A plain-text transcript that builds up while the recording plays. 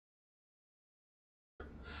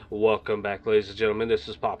Welcome back, ladies and gentlemen. This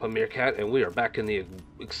is Papa.Meerkat, and we are back in the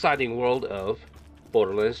exciting world of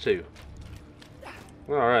Borderlands 2.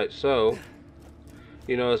 Alright, so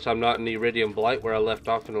you notice I'm not in the Iridium Blight where I left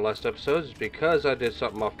off in the last episode. It's because I did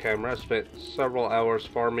something off camera. I spent several hours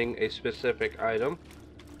farming a specific item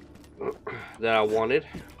that I wanted,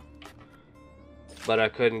 but I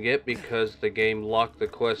couldn't get because the game locked the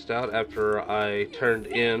quest out after I turned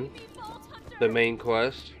in the main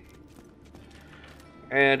quest.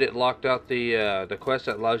 And it locked out the quest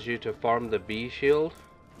that allows you to farm the bee shield,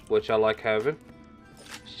 which I like having.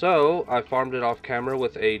 So I farmed it off camera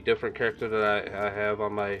with a different character that I have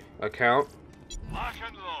on my account.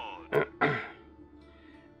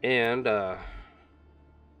 And I'm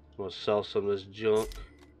gonna sell some of this junk.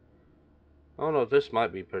 I don't know, this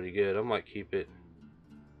might be pretty good. I might keep it.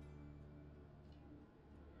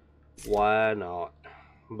 Why not?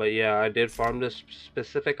 But yeah, I did farm this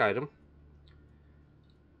specific item,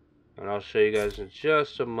 and I'll show you guys in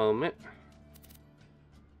just a moment.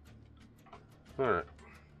 Alright.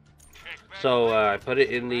 So I put it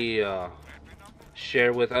in the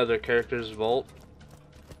share with other characters vault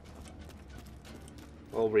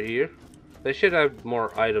over here. They should have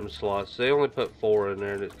more item slots. They only put 4 in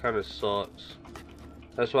there, and it kind of sucks.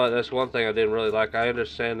 That's one thing I didn't really like. I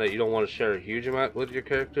understand that you don't want to share a huge amount with your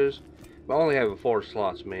characters, but only having 4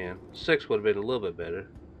 slots, man. 6 would have been a little bit better.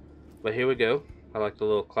 But here we go. I like the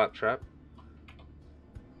little Claptrap.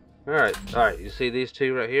 Alright, you see these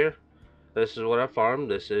two right here? This is what I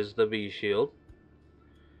farmed. This is the bee shield.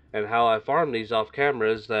 And how I farm these off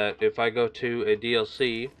camera is that if I go to a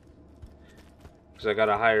DLC, because I got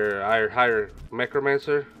a higher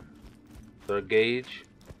mecromancer for a gauge,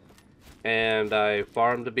 and I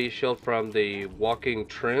farmed the bee shield from the walking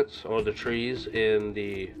trents or the trees in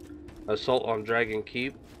the Assault on Dragon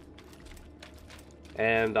Keep,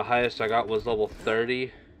 and the highest I got was level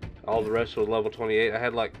 30. All the rest was level 28. I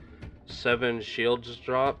had like 7 shields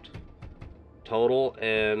dropped total,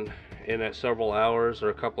 and in at several hours or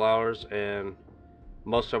a couple hours, and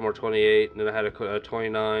most of them were 28, and then I had a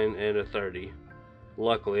 29 and a 30.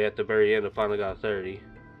 Luckily at the very end I finally got a 30,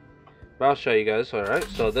 but I'll show you guys. Alright,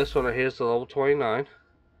 so this one right here is the level 29,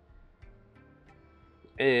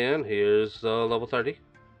 and here's the level 30.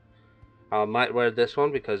 I might wear this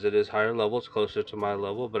one because it is higher level, it's closer to my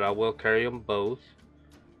level, but I will carry them both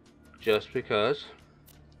just because.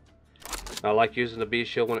 I like using the bee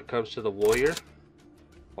shield when it comes to the warrior.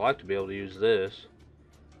 I like to be able to use this,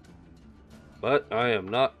 but I am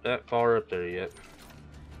not that far up there yet.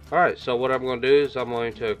 Alright, so what I'm going to do is I'm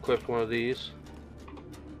going to equip one of these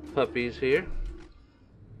puppies here.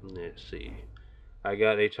 Let's see. I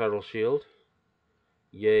got a turtle shield.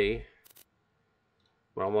 Yay.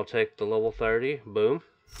 Well, I'm going to take the level 30. Boom.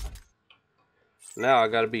 Now I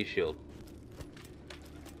got a bee shield.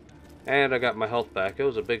 And I got my health back. It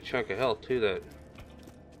was a big chunk of health too. That.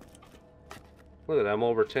 Look at that, I'm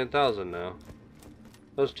over 10,000 now.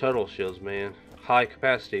 Those turtle shields, man. High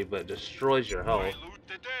capacity, but destroys your health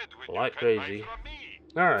like crazy.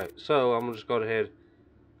 Alright, so I'm just going to go ahead and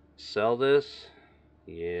sell this.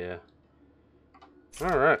 Yeah.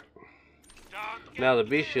 Alright. Now the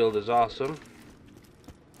bee shield is awesome.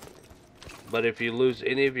 But if you lose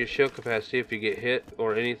any of your shield capacity, if you get hit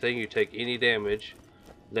or anything, you take any damage,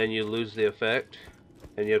 then you lose the effect,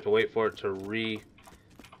 and you have to wait for it to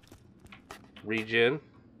regen.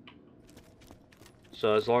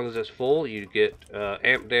 So as long as it's full, you get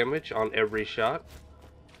amp damage on every shot,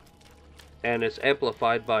 and it's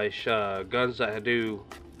amplified by guns that do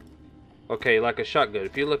like a shotgun.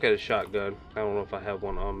 If you look at a shotgun, I don't know if I have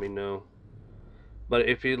one on me, no, but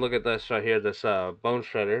if you look at this right here, this bone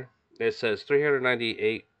shredder, it says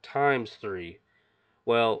 398 times 3.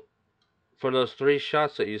 Well, for those 3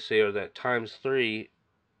 shots that you see are that times 3,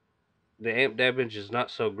 the amp damage is not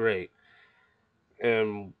so great.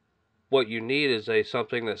 And what you need is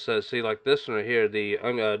something that says, see, like this one right here, the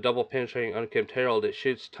double penetrating unkempt herald. It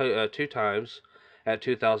shoots 2 times at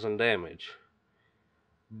 2,000 damage.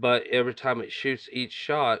 But every time it shoots each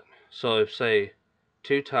shot, so if say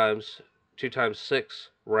 2 times 6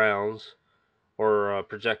 rounds or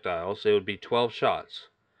projectiles, it would be 12 shots.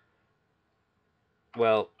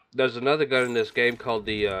 Well, there's another gun in this game called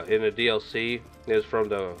the in a DLC. It's from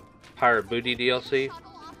the Pirate Booty DLC,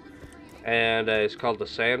 and it's called the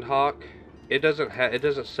Sandhawk. It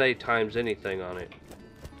doesn't say times anything on it.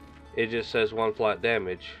 It just says 1 flat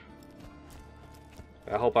damage.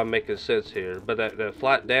 I hope I'm making sense here. But that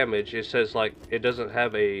flat damage, it says, like, it doesn't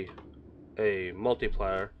have a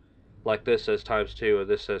multiplier like this says times 2 or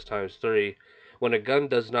this says times 3. When a gun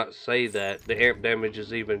does not say that, the amp damage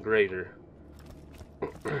is even greater.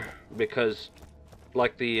 Because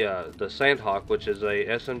like the Sandhawk, which is a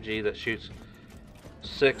SMG that shoots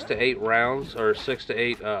 6 to 8 rounds, or 6 to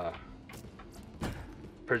 8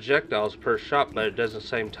 projectiles per shot, but it doesn't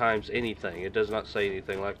say times anything. It does not say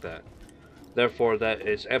anything like that. Therefore, that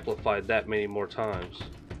is amplified that many more times.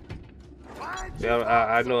 Yeah,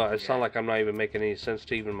 I know I sound like I'm not even making any sense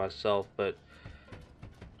to even myself, but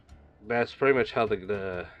that's pretty much how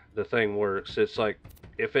the thing works. It's like,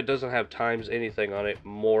 if it doesn't have times anything on it,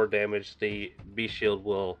 more damage the B shield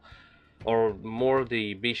will, or more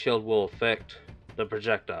the B shield will affect the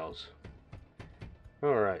projectiles.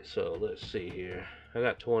 Alright, so let's see here. I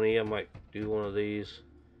got 20, I might do one of these.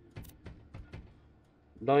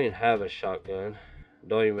 Don't even have a shotgun.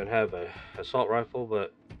 Don't even have a assault rifle,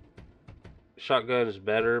 but shotgun is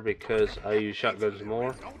better because I use shotguns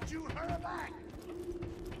more.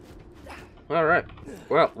 Alright,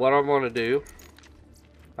 well, what I'm going to do,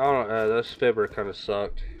 I don't know, this fibber kind of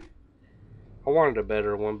sucked. I wanted a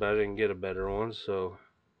better one, but I didn't get a better one, so,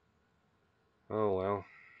 oh well.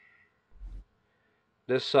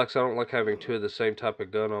 This sucks. I don't like having two of the same type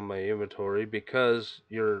of gun on my inventory because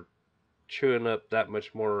you're chewing up that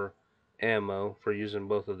much more ammo for using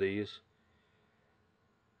both of these.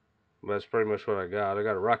 But that's pretty much what I got. I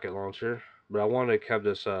got a rocket launcher, but I wanted to have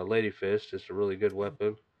this Lady Fist. It's a really good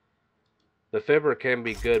weapon. The fibber can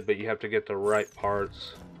be good, but you have to get the right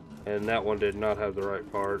parts, and that one did not have the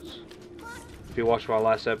right parts. If you watch my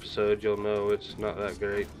last episode, you'll know it's not that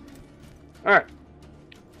great. Alright,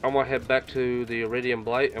 I'm going to head back to the Iridium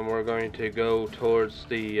Blight, and we're going to go towards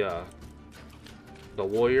the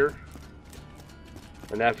warrior.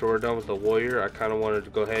 And after we're done with the warrior, I kind of wanted to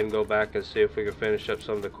go ahead and go back and see if we can finish up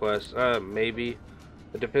some of the quests. Maybe.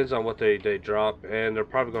 It depends on what they drop, and they're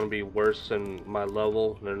probably going to be worse than my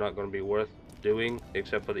level. They're not going to be worth doing,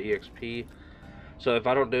 except for the EXP. So if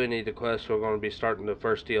I don't do any of the quests, we're going to be starting the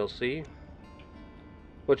first DLC,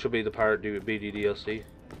 which will be the Pirate BD DLC.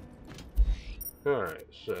 Alright,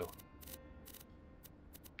 so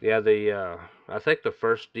yeah, I think the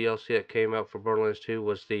first DLC that came out for Borderlands 2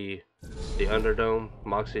 was the Underdome,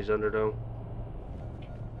 Moxie's Underdome.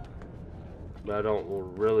 But I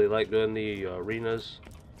don't really like doing the arenas.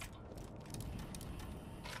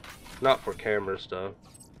 Not for camera stuff.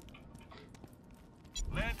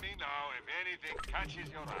 Let me know if anything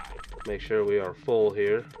catches your eye. Make sure we are full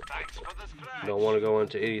here. Thanks for the scratch. Don't want to go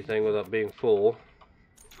into anything without being full.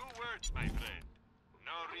 2 words, my friend.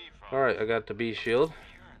 No refund. Alright, I got the B shield.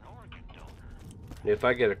 You're an organ donor. If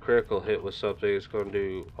I get a critical hit with something, it's going to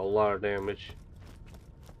do a lot of damage.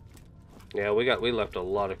 Yeah, we left a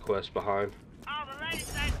lot of quests behind. Oh, the lady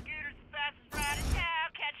side scooter's the fastest ride in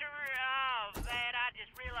town. Catch her. Oh, man, I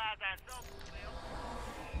just realized I sold the bill.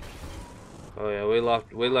 Oh yeah,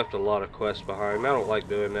 we left a lot of quests behind. I don't like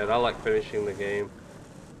doing that. I like finishing the game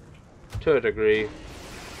to a degree.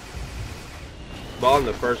 But on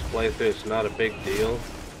the first playthrough, it's not a big deal.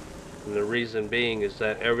 And the reason being is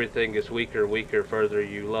that everything gets weaker and weaker further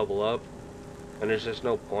you level up. And there's just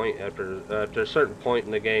no point after a certain point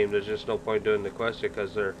in the game. There's just no point doing the quests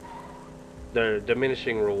because they're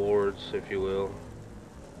diminishing rewards, if you will.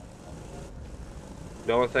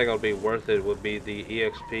 The only thing that'll be worth it would be the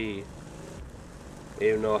EXP,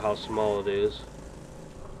 even though how small it is.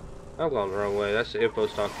 I'm going the wrong way. That's the Info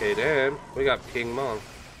Stockade, and we got King Mon.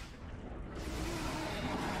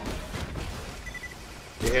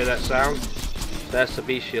 You hear that sound? That's the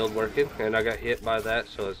B shield working, and I got hit by that,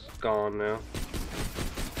 so it's gone now.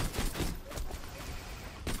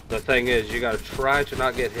 The thing is, you gotta try to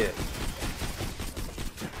not get hit.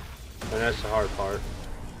 And that's the hard part.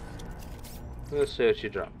 Let's see what you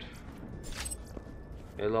dropped.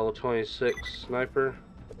 A level 26 sniper.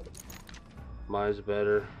 Mine's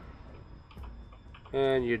better.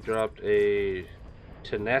 And you dropped a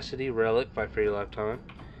tenacity relic, fight for your lifetime.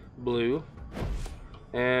 Blue.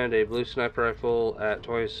 And a blue sniper rifle at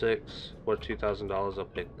 26 or $2,000. I'll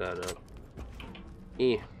pick that up.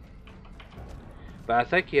 But I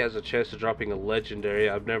think he has a chance of dropping a legendary.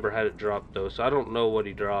 I've never had it drop though, so I don't know what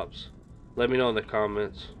he drops. Let me know in the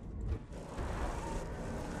comments.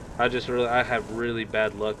 I have really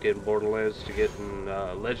bad luck in Borderlands to getting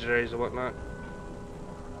legendaries and whatnot.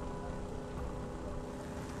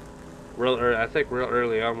 I think real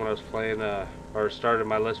early on when I was playing or started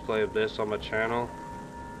my let's play of this on my channel,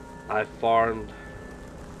 I farmed,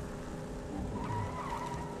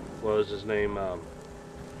 what was his name,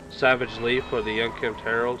 Savage Leaf for the Unkempt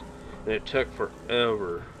Herald, and it took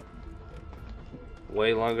forever.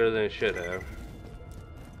 Way longer than it should have.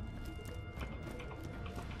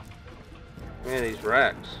 Man, these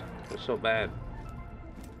racks are so bad.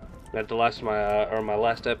 At the last my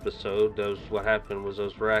last episode, what happened was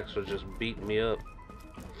those racks were just beating me up.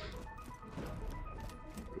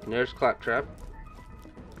 And there's Claptrap.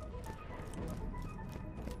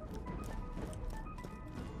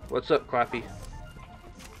 What's up, Clappy?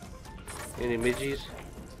 Any midgies?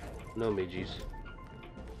 No midgies.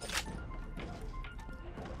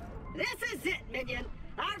 This is it, minion.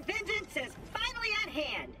 Our vengeance is finally at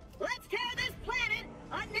hand. Let's tear this planet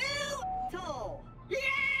a new toll. Yeah!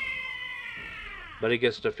 But he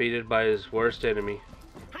gets defeated by his worst enemy.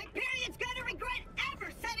 Hyperion's gonna regret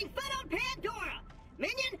ever setting foot on Pandora.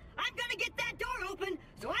 Minion, I'm gonna get that door open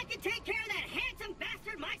so I can take care of that handsome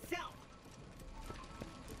bastard myself.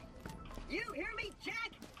 You hear me,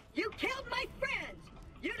 Jack? You killed my friends.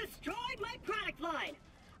 You destroyed my product line.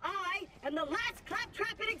 I am the last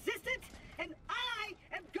Claptrap in existence, and I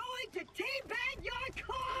am going to teabag your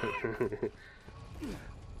car!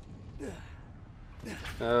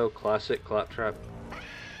 Oh, classic Claptrap.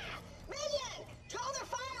 Minion! Draw their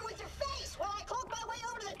fire with your face while I cloak my way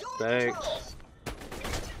over to the door Thanks. controls.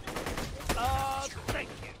 Thank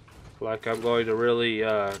you. Like I'm going to really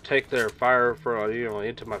take their fire from, you know,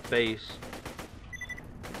 into my face.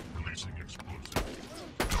 Releasing explosive.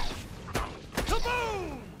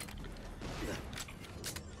 Kaboom!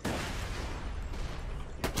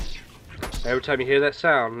 Every time you hear that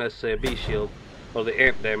sound, that's the B shield or the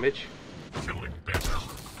amp damage. Killing better.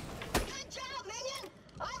 Good job, Minion!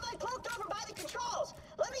 I'm uncloaked over by the controls.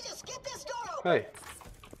 Let me just get this door open. Hey,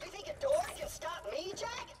 You think a door can stop me,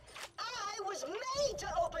 Jack? I was made to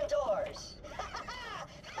open doors.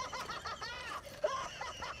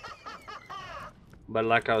 but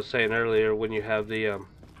like I was saying earlier, when you have the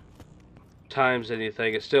times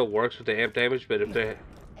anything, it still works with the amp damage. But if they And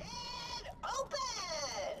open!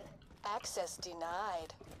 Access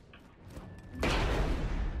denied.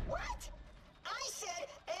 What? I said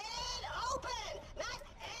and open, not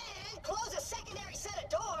and close a secondary set of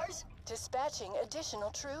doors. Dispatching additional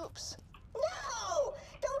troops. No!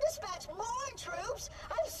 Don't dispatch more troops!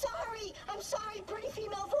 I'm sorry, pretty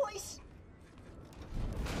female voice.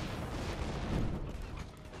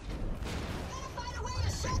 Gotta find a way to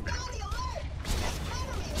shut down the alert! Just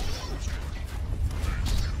cover me, Minion!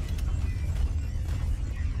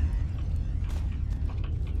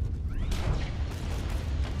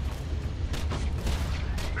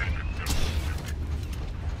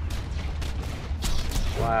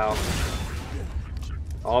 wow,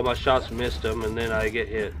 all my shots missed them, and then I get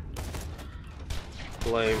hit.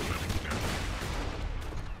 Flame.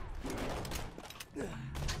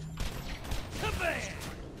 Kabam!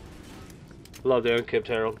 Love the Unkempt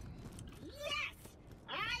Herald. Yes!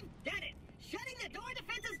 I've done it! Shutting the door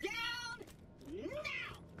defenses down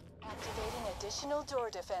now! Activating additional door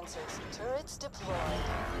defenses. Turrets deployed.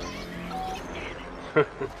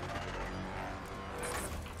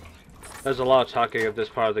 There's a lot of talking of this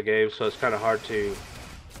part of the game, so it's kind of hard to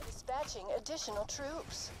Dispatching additional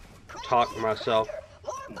troops. talk to myself.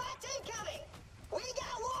 More bots incoming! We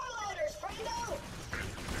got warlorders, friendo!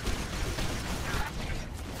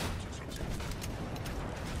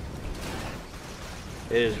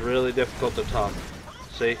 It is really difficult to talk.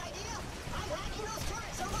 See? Idea! I'm hacking those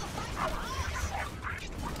turrets so they'll fight for us!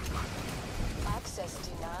 Access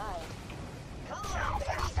denied. Come on,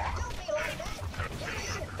 baby! Don't be like that! Get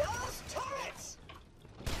in those turrets!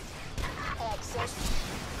 Access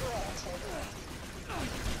granted.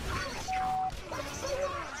 Moxie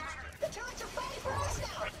worked! The turrets are fighting for us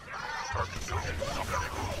now! I actually did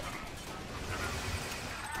something!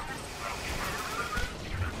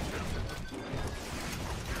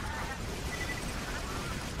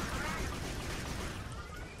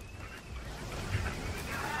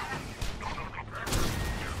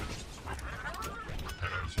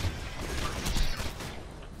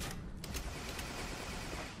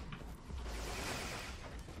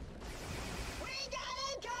 We got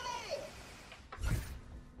incoming!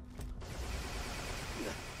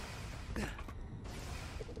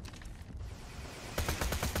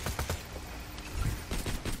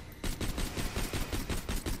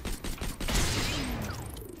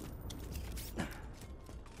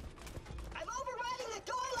 I'm overriding the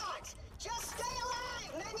door locks! Just stay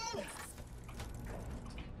alive, minion!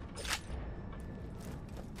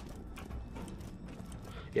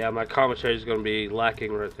 Yeah, my commentary is going to be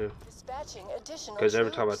lacking right there. Dispatching additional Because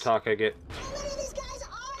every time I troops. talk, I get How many of these guys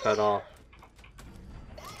are cut there? off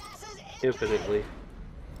Badasses incoming! infinitely.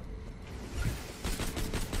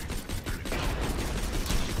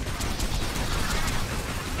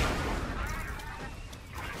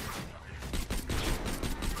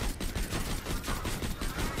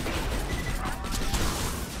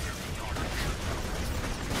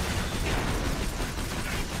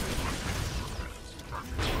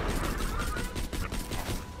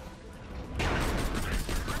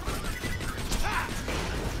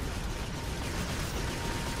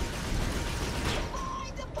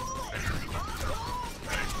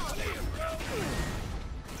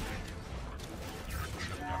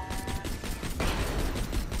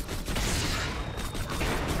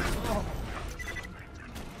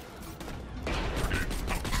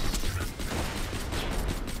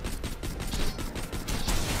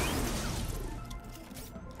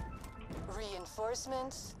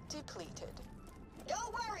 Reinforcements depleted.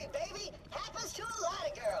 Don't worry, baby. Happens to a lot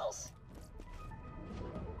of girls.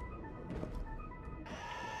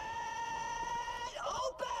 And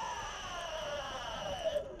open!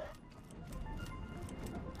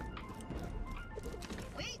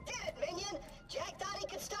 We did it, Minion. Jack thought he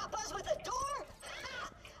could stop us with a door? Ha!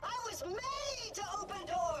 I was made to open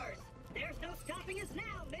doors. There's no stopping us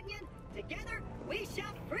now, Minion. Together, we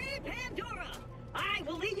shall free Pandora. I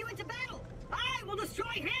will lead you into battle. I will destroy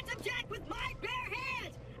Handsome Jack with my bare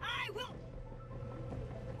hands. I will...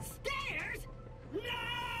 Stairs? No!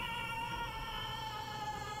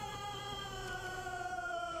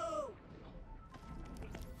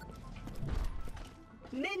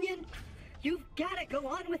 Minion, you've got to go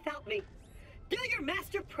on without me. Do your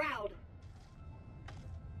master proud.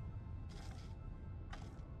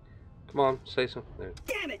 Come on, say something. There.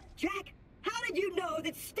 Damn it, Jack! How did you know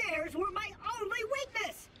that stairs were my only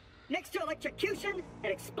weakness? Next to electrocution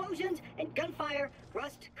and explosions and gunfire,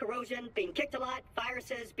 rust, corrosion, being kicked a lot,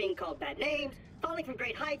 viruses, being called bad names, falling from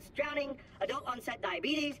great heights, drowning, adult onset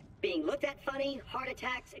diabetes, being looked at funny, heart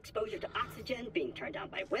attacks, exposure to oxygen, being turned down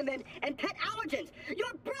by women, and pet allergens.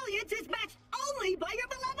 Your brilliance is matched only by your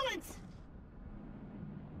malevolence!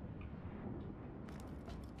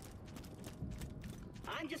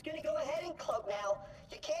 I'm just gonna go ahead and cloak now.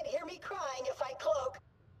 You can't hear me crying if I cloak.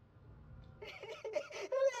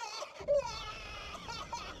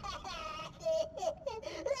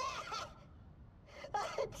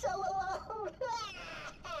 I'm so alone.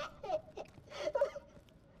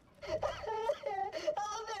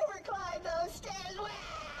 I'll never climb those stairs.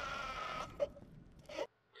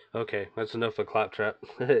 Okay, that's enough of Claptrap.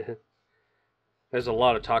 There's a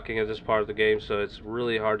lot of talking in this part of the game, so it's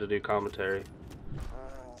really hard to do commentary.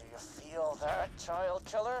 Do you feel that, child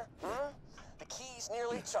killer? The key's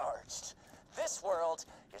nearly charged. This world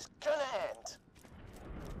is gonna end.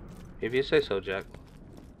 If you say so, Jack.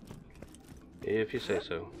 If you say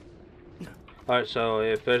so. Alright, so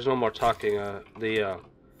if there's no more talking, the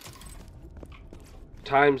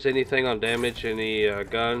times anything on damage in the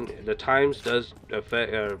gun, the times does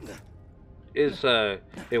affect,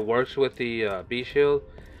 it works with the B shield,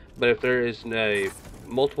 but if there is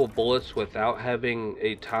multiple bullets without having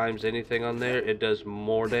a times anything on there, it does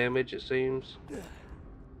more damage, it seems.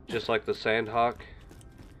 Just like the Sandhawk.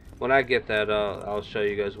 When I get that, I'll show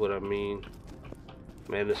you guys what I mean.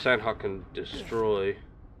 Man, the Sandhawk can destroy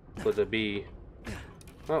with a B.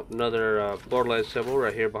 Oh, another Borderlands symbol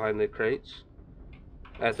right here behind the crates.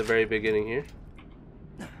 At the very beginning here.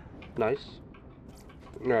 Nice.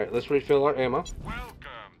 Alright, let's refill our ammo. Welcome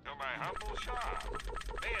to my humble shop.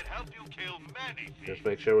 May it help you kill many thieves. Just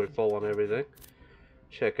make sure we're full on everything.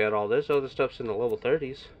 Check out all this. Oh, the stuff's in the level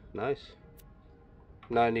 30s. Nice.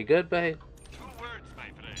 Not any good, babe. 2 words,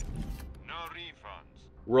 my friend. No refunds.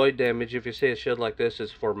 Roid damage, if you see a shield like this,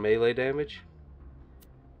 is for melee damage.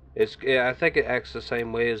 Yeah, I think it acts the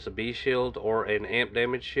same way as the B shield or an amp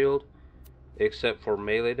damage shield, except for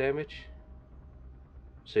melee damage.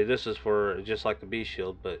 See, this is for just like the B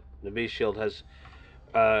shield, but the B shield has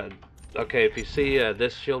okay, if you see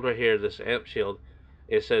this shield right here, this amp shield,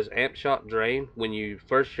 it says amp shot drain. When you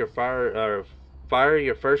fire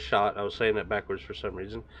your first shot, I was saying that backwards for some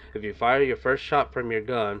reason. If you fire your first shot from your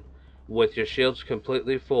gun with your shields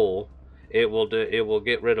completely full, it will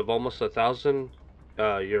get rid of almost 1,000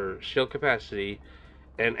 your shield capacity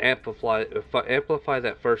and amplify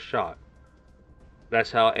that first shot.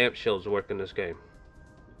 That's how amp shields work in this game.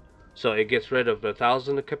 So it gets rid of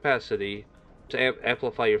 1,000 of capacity to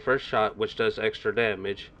amplify your first shot, which does extra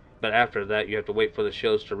damage. But after that, you have to wait for the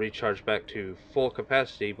shields to recharge back to full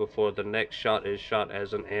capacity before the next shot is shot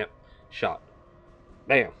as an amp shot.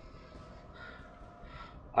 Bam!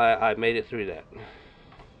 I made it through that.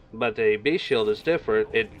 But the B shield is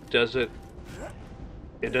different. It doesn't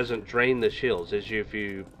drain the shields. If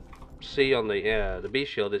you see on the B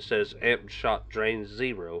shield, it says amp shot drains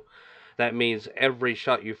 0. That means every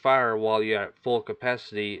shot you fire while you're at full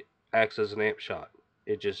capacity acts as an amp shot.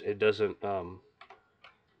 It doesn't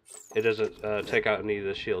take out any of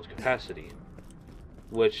the shield's capacity,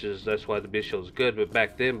 that's why the B shield is good. But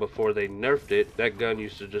back then, before they nerfed it, that gun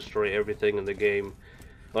used to destroy everything in the game,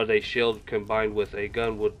 or the shield combined with a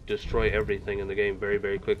gun would destroy everything in the game very,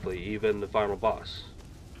 very quickly, even the final boss.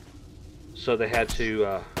 So they had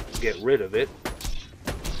to get rid of it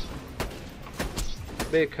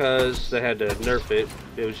because they had to nerf it.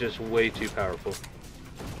 It was just way too powerful.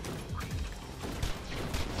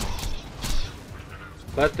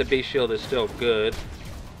 But the B shield is still good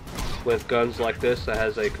with guns like this that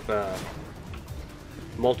has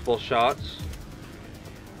multiple shots.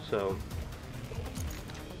 So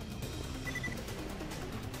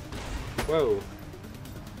Whoa.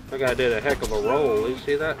 That guy did a heck of a roll. You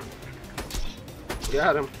see that?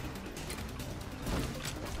 Got him.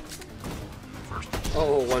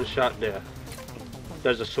 Oh, one shot death.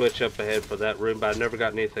 There's a switch up ahead for that room, but I never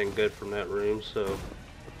got anything good from that room, so.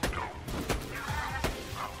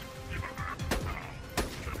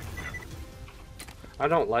 I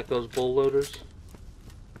don't like those bull loaders.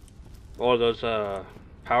 Or those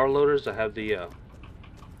power loaders that have the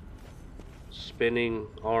spinning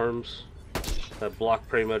arms that block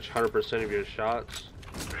pretty much 100% of your shots.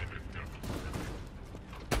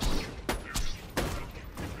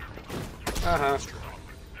 Uh-huh.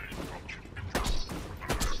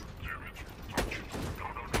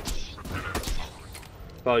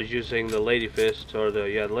 If I was using the Lady Fist, or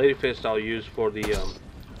the Lady Fist I'll use for the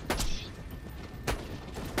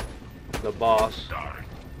boss.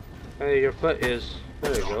 Hey, your foot is,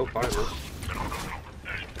 there you go, finally.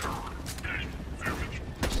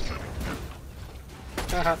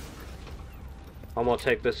 Haha. I'm gonna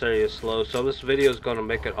take this area slow, so this video is gonna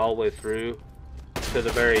make it all the way through to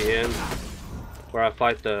the very end where I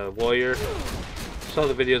fight the warrior. So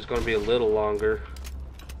the video is gonna be a little longer,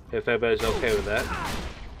 if everybody's okay with that.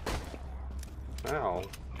 Ow.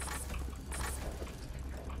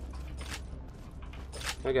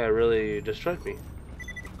 That guy really destroyed me.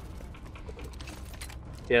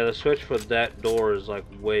 Yeah, the switch for that door is like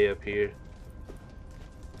way up here.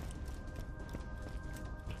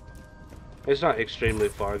 It's not extremely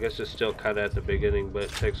far. I guess it's still kind of at the beginning, but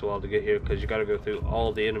it takes a while to get here because you got to go through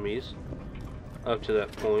all the enemies up to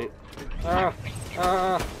that point. Ah!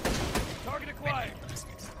 Ah! Target acquired.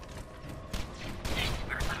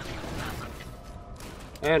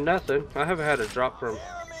 And nothing. I haven't had a drop from. Here,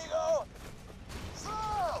 amigo.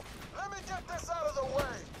 Slow. Let me get this out of the way.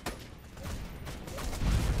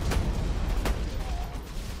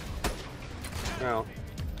 Ow.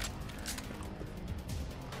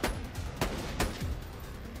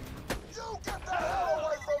 You get the hell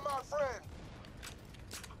away from my friend.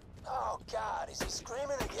 Oh God, is he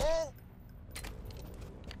screaming again?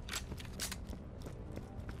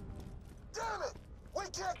 Damn it! We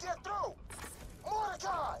can't get through.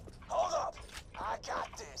 Mordecai, hold up. I got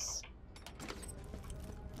this.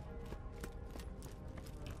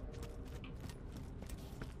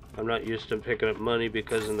 I'm not used to picking up money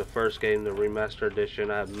because in the first game, the remaster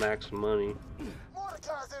edition, I have max money.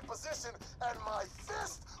 Mordecai's in position and my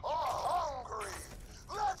fists are hungry.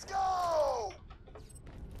 Let's go!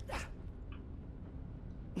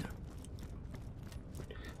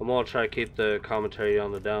 I'm gonna try to keep the commentary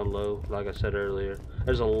on the down low, like I said earlier.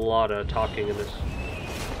 There's a lot of talking in this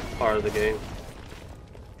part of the game.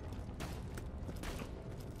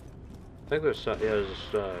 I think there's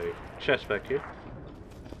there's a chest back here.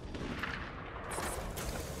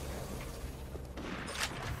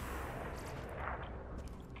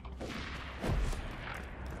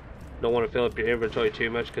 Don't want to fill up your inventory too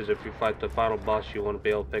much because if you fight the final boss, you want to be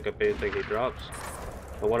able to pick up anything he drops.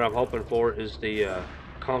 And what I'm hoping for is the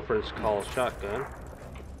conference call shotgun,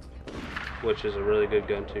 which is a really good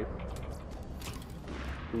gun too.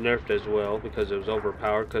 Nerfed as well because it was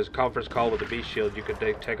overpowered. Because conference call with the beast shield, you could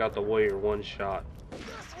take out the warrior one shot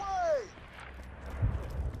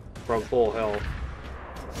from full health.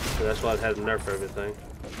 So that's why it had to nerf everything,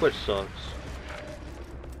 which sucks.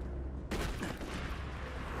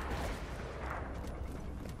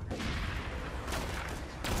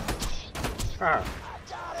 Ah.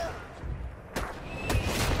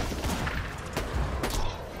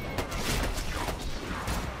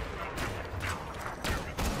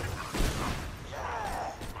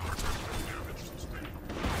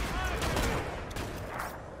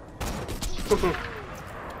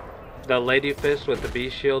 The Lady Fist with the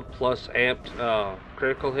beast shield plus amped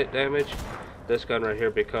critical hit damage. This gun right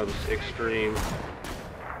here becomes extreme.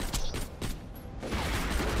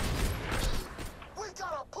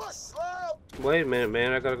 Wait a minute,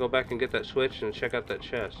 man. I gotta go back and get that switch and check out that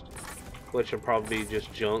chest. Which will probably be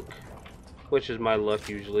just junk. Which is my luck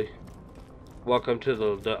usually. Welcome to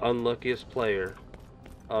the unluckiest player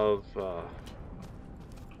of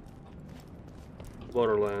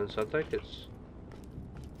Borderlands. I think it's...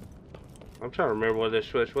 I'm trying to remember what this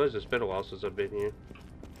switch was. It's been a while since I've been here.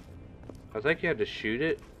 I think you had to shoot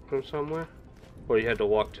it from somewhere. Or you had to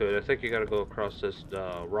walk to it. I think you gotta go across this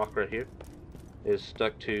rock right here. It's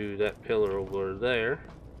stuck to that pillar over there.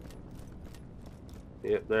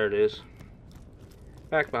 Yep, there it is.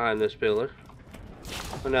 Back behind this pillar.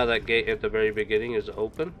 And now that gate at the very beginning is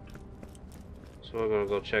open. So we're gonna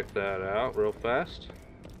go check that out real fast.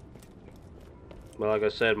 But like I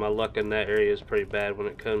said, my luck in that area is pretty bad when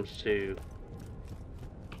it comes to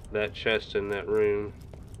that chest in that room.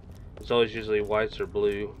 It's always usually whites or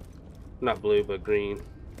blue. Not blue, but green.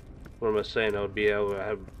 What am I saying? I would be able to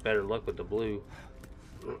have better luck with the blue.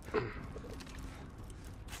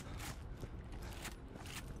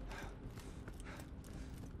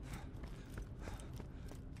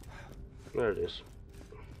 There it is.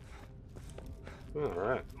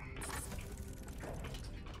 Alright.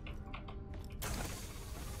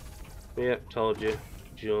 Yep, told you.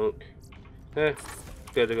 Junk. Eh,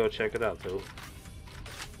 good to go check it out though.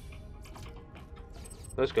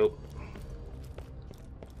 Let's go.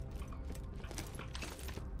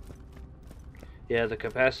 Yeah, the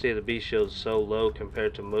capacity of the B shield is so low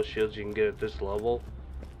compared to most shields you can get at this level.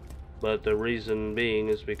 But the reason being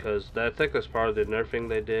is because I think that's part of the nerfing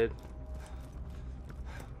they did.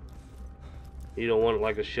 You don't want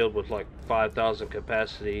like a shield with like 5,000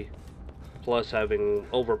 capacity plus having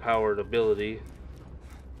overpowered ability.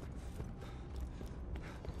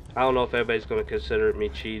 I don't know if everybody's going to consider me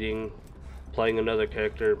cheating, playing another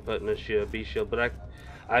character and putting a B shield, but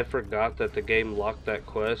I forgot that the game locked that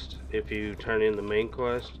quest if you turn in the main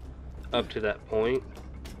quest up to that point.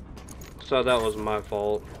 So that was my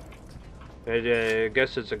fault. I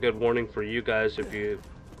guess it's a good warning for you guys if you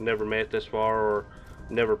never made it this far or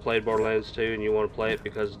never played Borderlands 2 and you want to play it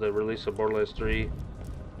because of the release of Borderlands 3.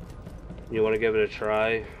 You want to give it a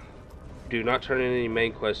try. Do not turn in any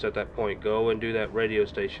main quests at that point. Go and do that radio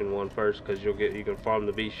station one first because you can farm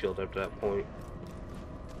the B shield up to that point,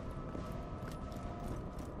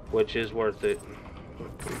 which is worth it.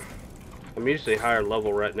 I'm usually higher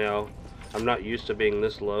level right now. I'm not used to being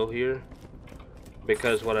this low here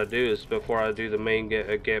because what I do is before I do the main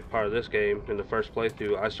get part of this game in the first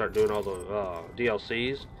playthrough, I start doing all the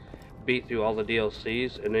DLCs, beat through all the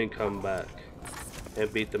DLCs, and then come back and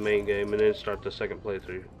beat the main game and then start the second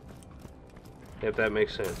playthrough, if that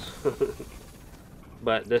makes sense.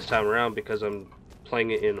 But this time around, because I'm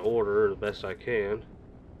playing it in order the best I can,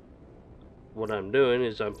 what I'm doing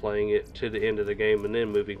is I'm playing it to the end of the game and then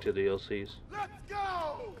moving to the DLCs. Let's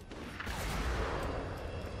go!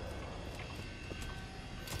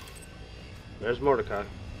 There's Mordecai.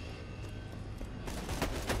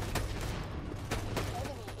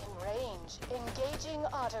 Enemy in range. Engaging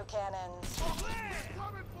autocannons.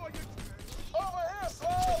 Coming for you! Over here,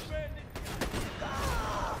 Slow!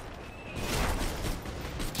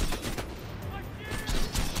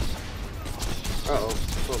 Uh-oh,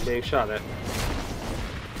 I'm being shot at.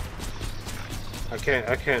 I can't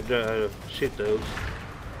shoot those.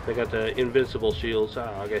 They got the invincible shields.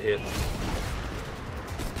 Ah, I got hit.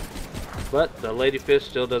 But the Lady Fist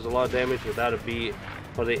still does a lot of damage without a beat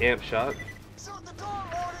or the amp shot. Shoot the door,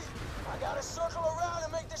 Morty! I gotta circle around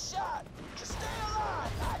and make the shot! Just stay alive!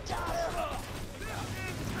 I got him!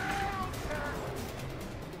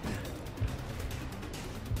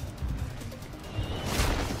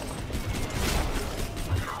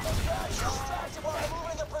 Distracted while I'm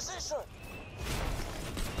moving the position!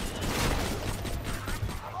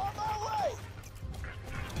 I'm on my way!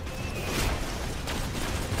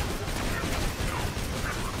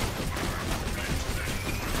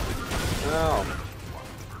 Oh.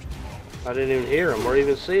 I didn't even hear him or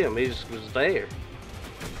even see him. He just was there.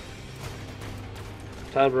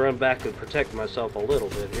 Time to run back and protect myself a little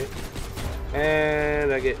bit here.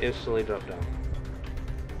 And I get instantly dropped down.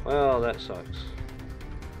 Well, that sucks.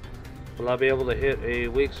 Will I be able to hit a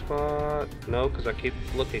weak spot? No, because I keep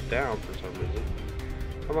looking down for some reason.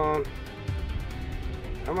 Come on.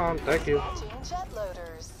 Come on, thank you. Launching jet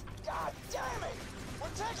loaders. God damn it! We're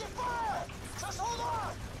taking fire! Just hold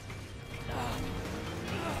on!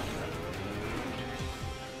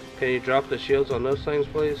 Can you drop the shields on those things,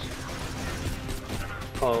 please?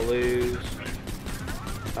 Please.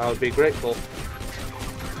 I would be grateful.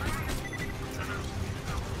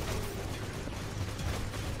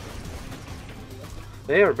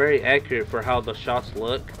 They are very accurate for how the shots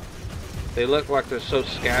look. They look like they're so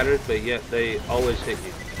scattered, but yet they always hit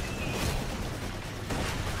you.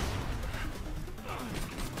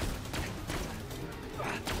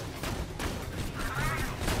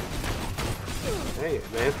 Dang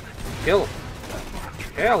it, man. Kill him.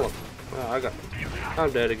 Kill him. Oh,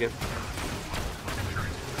 I'm dead again.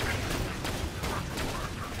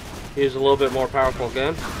 Use a little bit more powerful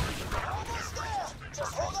gun. Almost there!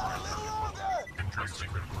 Just hold on a little longer!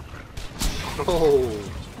 Oh.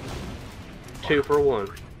 2 for 1.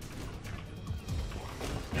 Over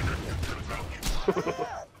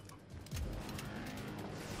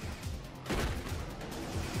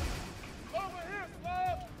here,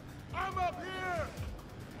 Slow! I'm up here!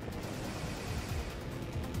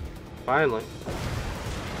 Finally.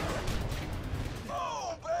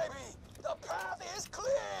 Boom, baby! The path is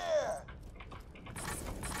clear!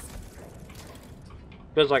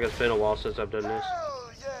 Feels like it's been a while since I've done this.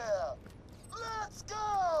 Hell yeah! Let's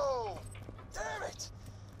go! Damn it!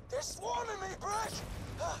 They're swarming me, Brick!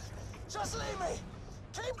 Just leave me!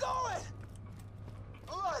 Keep going!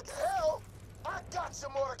 Like hell! I got you,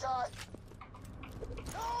 Mordecai!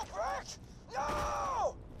 No, Brick!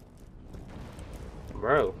 No!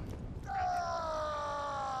 Bro.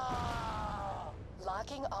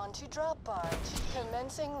 Locking onto drop barge.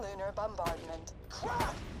 Commencing lunar bombardment.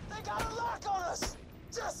 Crap! They got a lock on us!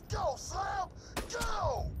 Just go, Slam!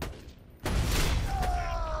 Go!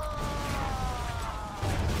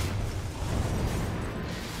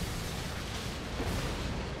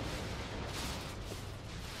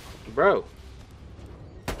 Bro.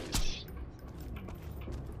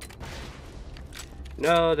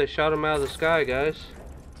 No, they shot him out of the sky, guys.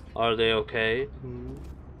 Are they okay?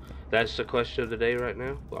 That's the question of the day right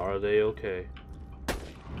now. Are they okay?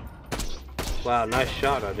 Wow, nice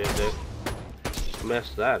shot I did there.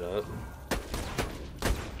 Messed that up.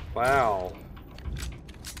 Wow.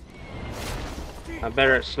 I'm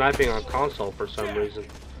better at sniping on console for some reason.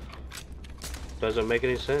 Doesn't make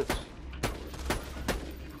any sense.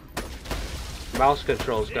 Mouse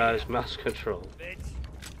controls, guys. Mouse control.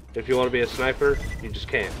 If you want to be a sniper, you just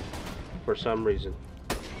can't. For some reason.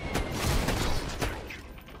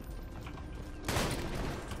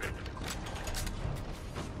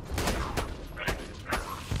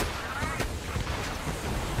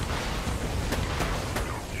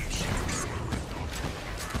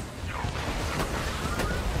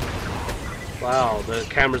 Wow, the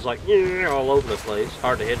camera's like all over the place.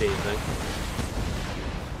 Hard to hit anything.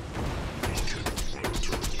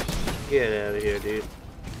 Get out of here, dude.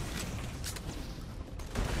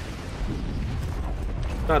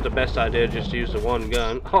 Not the best idea just to use the one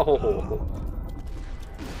gun. Oh,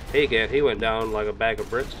 he went down like a bag of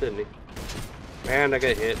bricks, didn't he? And I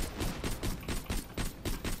got hit.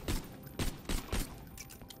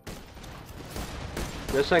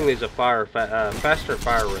 This thing needs a faster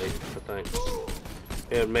fire rate, I think.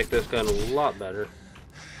 It would make this gun a lot better.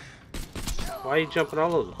 Why are you jumping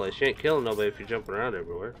all over the place? You ain't killing nobody if you're jumping around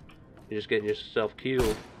everywhere. You're just getting yourself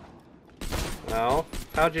killed. Well,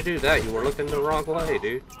 how'd you do that? You were looking the wrong way,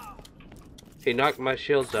 dude. He knocked my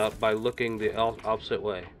shields out by looking the opposite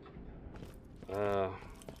way.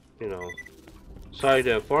 You know. Sorry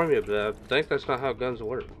to inform you, but I think that's not how guns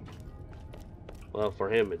work. Well, for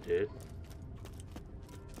him it did.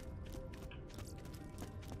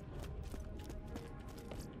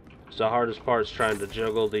 So the hardest part is trying to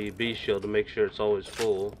juggle the B shield to make sure it's always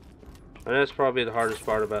full. And that's probably the hardest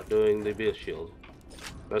part about doing the B shield.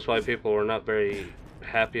 That's why people were not very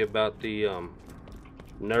happy about the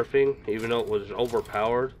nerfing, even though it was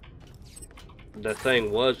overpowered. The thing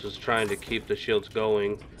was trying to keep the shields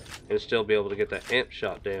going and still be able to get that amp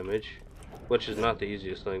shot damage, which is not the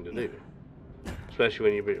easiest thing to do,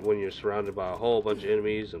 especially when you're surrounded by a whole bunch of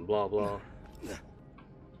enemies and blah blah.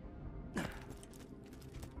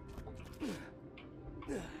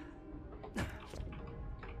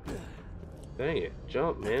 Dang it,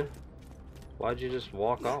 jump, man. Why'd you just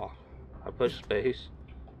walk off? I pushed space.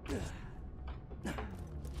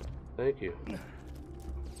 Thank you. I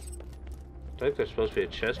think there's supposed to be a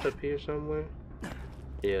chest up here somewhere.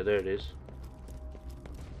 Yeah, there it is.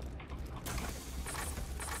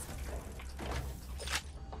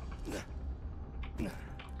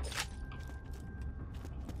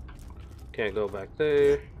 Can't go back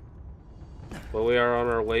there. But we are on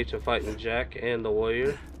our way to fighting Jack and the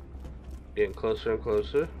warrior. Getting closer and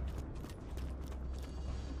closer.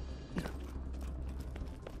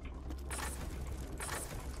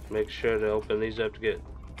 Make sure to open these up to get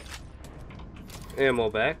ammo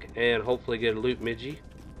back and hopefully get a loot midgie.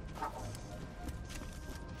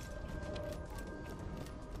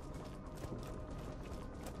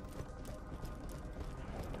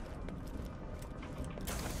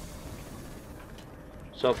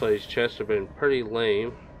 So far these chests have been pretty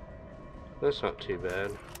lame. That's not too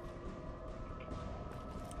bad.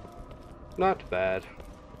 Not bad.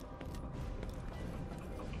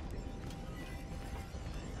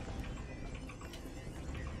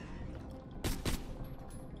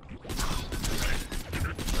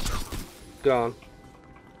 Gone.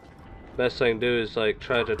 Best thing to do is like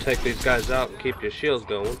try to take these guys out and keep your shields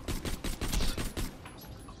going.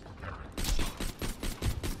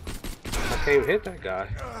 I can't even hit that guy.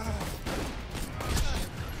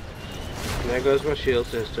 And there goes my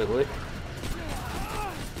shields instantly.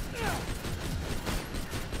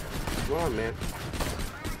 Come on, man.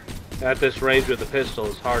 At this range with the pistol,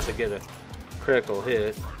 it's hard to get a critical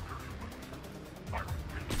hit.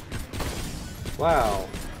 Wow.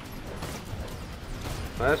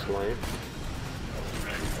 That's lame.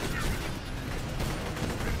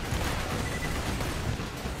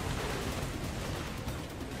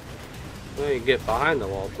 Well, you can get behind the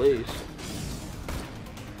wall, please.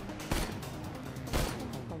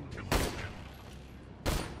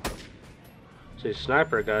 See,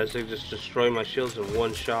 sniper guys, they just destroy my shields in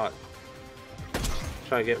one shot.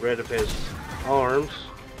 Try to get rid of his arms.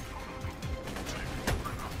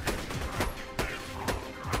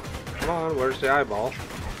 Come on, where's the eyeball?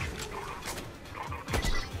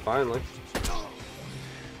 Finally.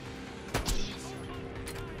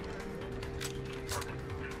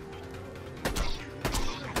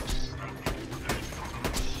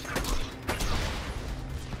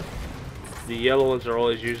 The yellow ones are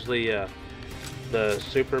always usually the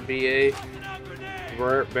Super BA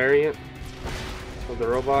variant of the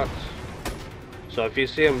robots. So if you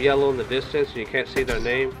see them yellow in the distance and you can't see their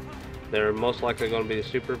name, they're most likely going to be the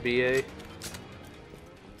Super BA.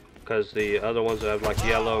 Because the other ones have like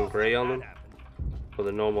yellow and gray on them for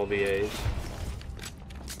the normal BAs.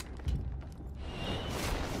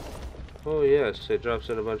 Oh yes, it drops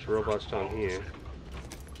in a bunch of robots down here.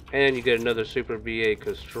 And you get another Super BA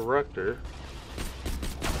constructor.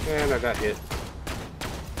 And I got hit.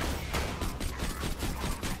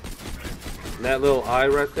 And that little eye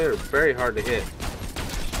right there is very hard to hit.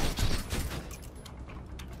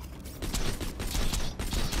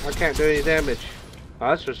 I can't do any damage. Oh,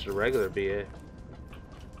 that's just a regular BA.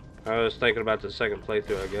 I was thinking about the second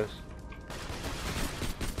playthrough, I guess.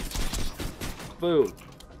 Boom.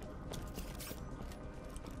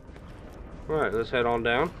 Alright, let's head on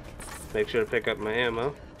down. Make sure to pick up my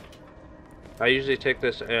ammo. I usually take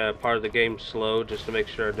this part of the game slow just to make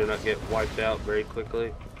sure I do not get wiped out very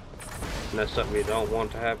quickly. And that's something you don't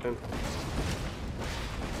want to happen.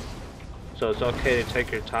 So it's okay to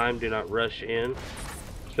take your time, do not rush in.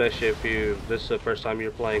 Especially if this is the first time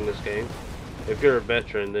you're playing this game. If you're a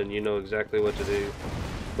veteran, then you know exactly what to do.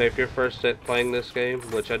 But if you're first at playing this game,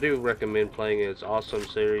 which I do recommend playing, it's an awesome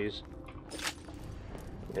series.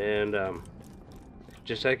 And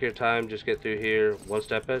just take your time, just get through here one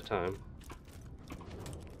step at a time.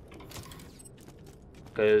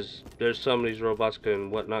 Because there's some of these robots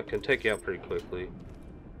can take you out pretty quickly.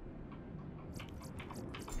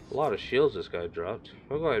 A lot of shields this guy dropped.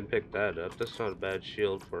 I'll go ahead and pick that up. That's not a bad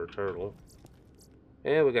shield for a turtle.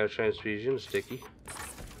 And we got a transfusion, sticky.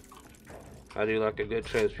 I do like a good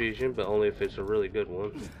transfusion, but only if it's a really good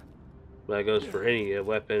one. That goes for any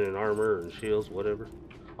weapon and armor and shields, whatever.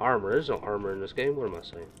 Armor, there's no armor in this game. What am I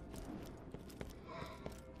saying?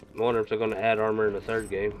 I wonder if they're going to add armor in the third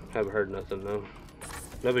game. Haven't heard nothing though.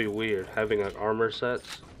 That'd be weird, having like armor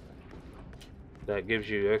sets that gives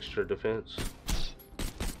you extra defense.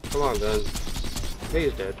 Come on, gun.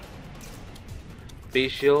 He's dead. B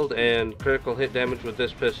shield and critical hit damage with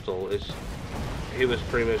this pistol is. He was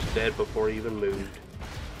pretty much dead before he even moved.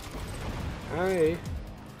 Hi,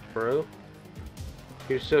 bro.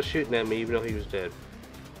 He was still shooting at me even though he was dead.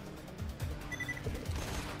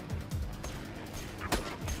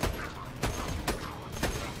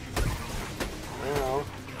 Ow.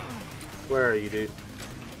 Where are you, dude?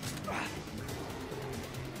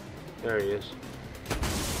 There he is.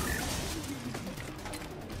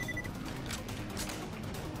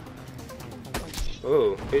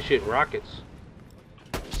 Oh, he's shooting rockets.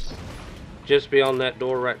 Just beyond that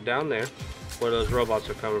door right down there, where those robots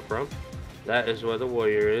are coming from, that is where the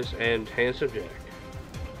warrior is, and Handsome Jack.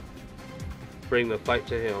 Bring the fight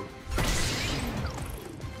to him.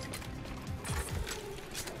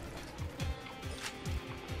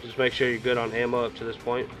 Just make sure you're good on ammo up to this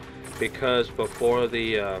point, because before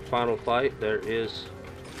the final fight, there is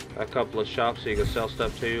a couple of shops so you can sell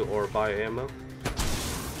stuff to or buy ammo.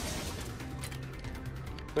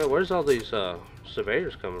 Wait, where's all these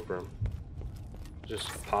surveyors coming from? Just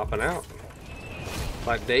popping out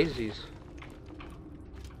like daisies.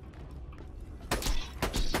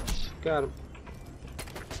 Got him.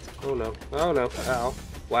 Oh no. Oh no. Ow.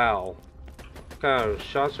 Wow. What kind of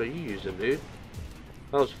shots are you using, dude?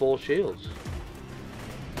 Those full shields.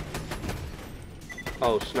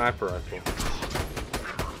 Oh, sniper rifle.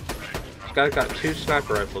 This guy's got 2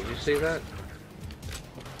 sniper rifles. You see that?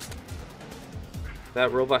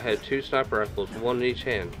 That robot had 2 sniper rifles, 1 in each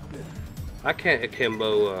hand. I can't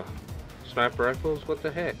akimbo sniper rifles. What the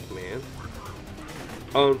heck, man?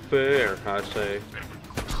 Unfair, I say.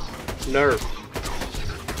 Nerf.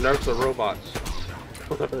 Nerf the robots.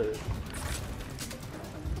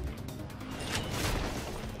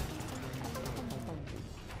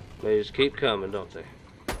 They just keep coming, don't they?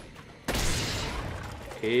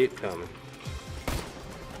 Keep coming.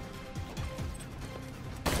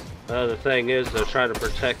 The thing is, they're trying to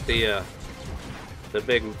protect the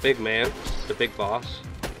big man, the big boss.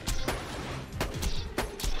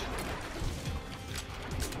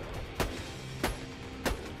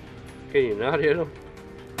 Can you not hit him?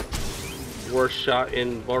 Worst shot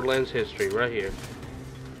in Borderlands history, right here.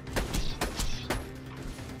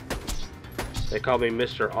 They call me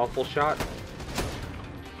Mr. Awful Shot.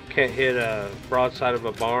 Can't hit a broadside of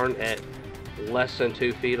a barn at less than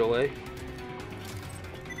 2 feet away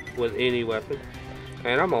with any weapon.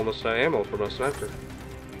 And I'm almost out of ammo for my sniper.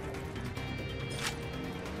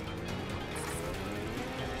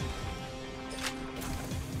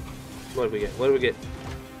 What do we get? What do we get?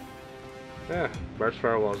 Ah, burst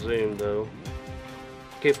fire while zoomed though.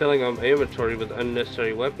 Keep filling up my inventory with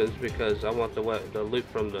unnecessary weapons because I want the loot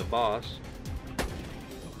from the boss.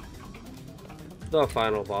 The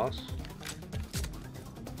final boss.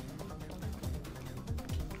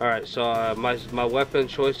 Alright, so my weapon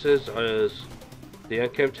choices is the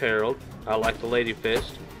Unkempt Herald. I like the Lady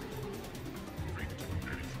Fist.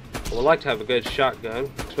 I would like to have a good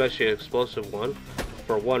shotgun, especially an explosive one,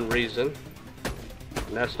 for one reason.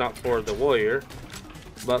 And that's not for the warrior,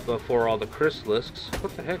 but for all the chrysalisks.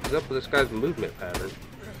 What the heck is up with this guy's movement pattern?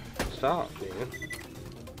 Stop, man.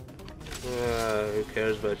 Who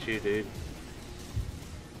cares about you, dude?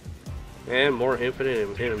 And more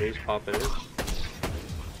infinite enemies popping in.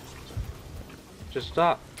 Just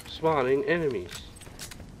stop spawning enemies.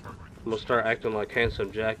 I'm gonna start acting like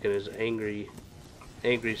Handsome Jack and his angry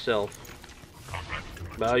self.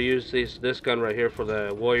 But I'll use this gun right here for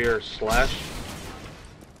the warrior slash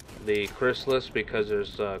the chrysalis because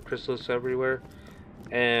there's chrysalis everywhere.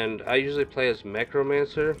 And I usually play as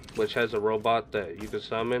mecromancer, which has a robot that you can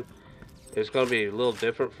summon. It's gonna be a little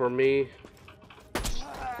different for me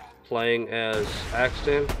playing as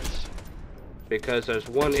Axton because there's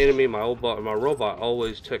one enemy my robot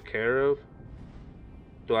always took care of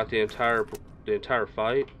throughout the entire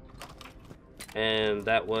fight, and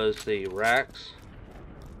that was the Rax.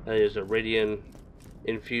 That is a Iridian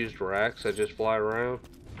infused Rax that just fly around.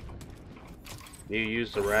 You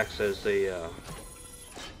use the Rax as a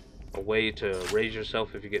way to raise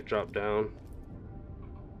yourself if you get dropped down.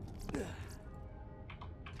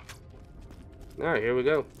 Alright, here we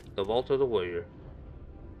go. The Vault of the Warrior.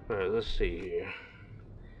 Alright, let's see here.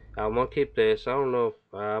 I'm gonna keep this. I don't know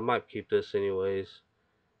if I might keep this anyways.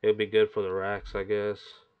 It'll be good for the racks, I guess.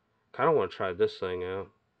 Kinda wanna try this thing out.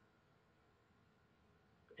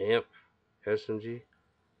 Amp, SMG.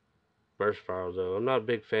 Burst fire though. I'm not a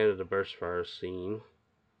big fan of the burst fire scene.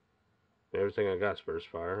 Everything I got's burst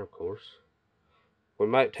fire, of course. We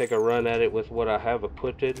might take a run at it with what I have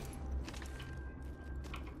equipped.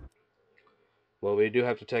 Well, we do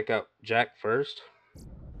have to take out Jack first.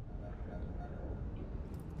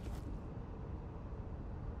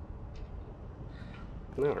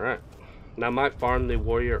 Alright. Now I might farm the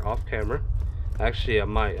warrior off camera. Actually, I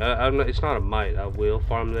might. It's not a might. I will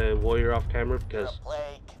farm the warrior off camera because... The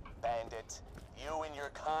plague, bandit. You and your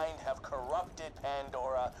kind have corrupted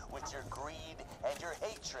Pandora with your greed and your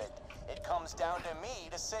hatred. It comes down to me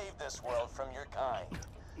to save this world from your kind.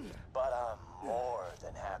 But I'm more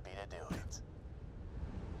than happy to do it.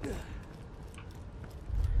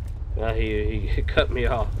 He cut me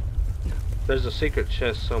off. There's a secret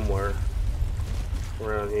chest somewhere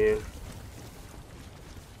around here.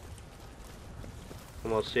 I'm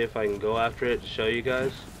gonna see if I can go after it to show you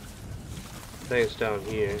guys. I think it's down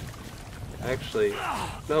here. Actually,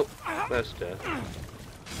 nope, that's death.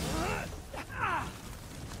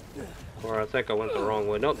 Or I think I went the wrong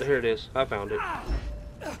way. Nope, here it is. I found it.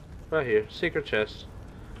 Right here, secret chest.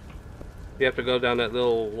 You have to go down that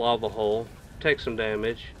little lava hole, take some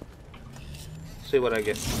damage, see what I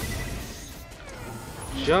get.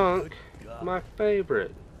 Junk, my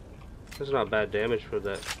favorite. That's not bad damage for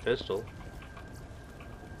that pistol.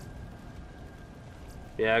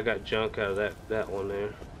 Yeah, I got junk out of that one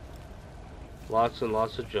there. Lots and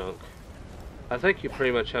lots of junk. I think you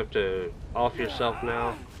pretty much have to off yourself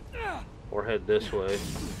now, or head this way.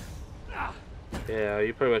 Yeah,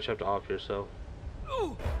 you pretty much have to off yourself.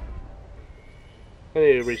 I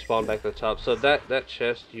need to respawn back to the top. So that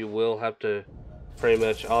chest you will have to pretty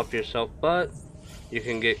much off yourself, but you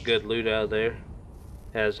can get good loot out of there.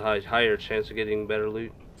 Has a higher chance of getting better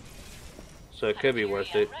loot. So it could be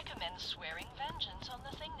worth it. Recommends swearing vengeance on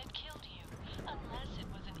the thing that killed you, unless it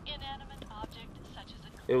was an inanimate object such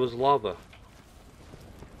as a... It was lava.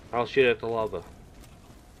 I'll shoot at the lava.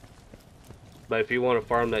 But if you want to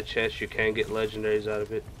farm that chest, you can get legendaries out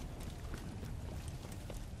of it.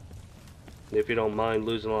 If you don't mind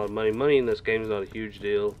losing a lot of money. Money in this game is not a huge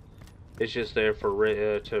deal. It's just there for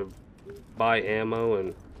to buy ammo,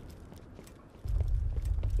 and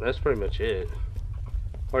that's pretty much it.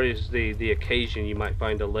 Or is the occasion you might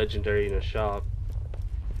find a legendary in a shop.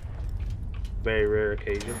 Very rare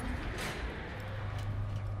occasion.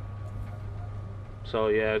 So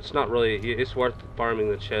yeah, it's not really, it's worth farming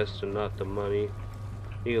the chest and not the money.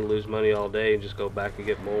 You can lose money all day and just go back and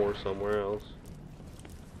get more somewhere else.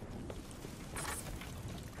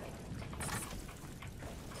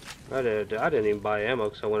 I didn't even buy ammo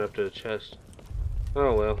because I went up to the chest.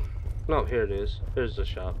 Oh well. No, here it is. Here's the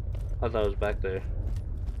shop. I thought it was back there.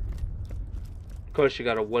 Of course, you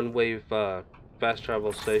got a one-way fast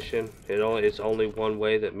travel station. It's only one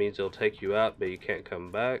way. That means it'll take you out, but you can't come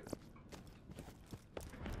back.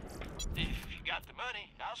 If you got the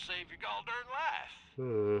money, I'll save your gall darn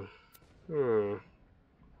life.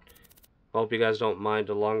 Hope you guys don't mind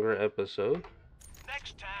a longer episode.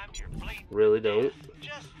 Next time you're bleeding, Really don't.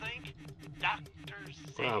 just think Dr.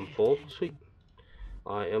 Z. I'm full. Sweet.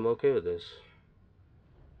 I am okay with this.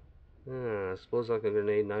 I suppose like a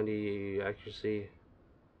grenade, 90 accuracy.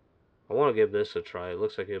 I want to give this a try. It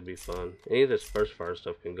looks like it'll be fun. Any of this burst fire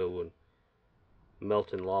stuff can go and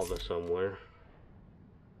melt in lava somewhere.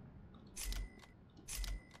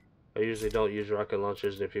 I usually don't use rocket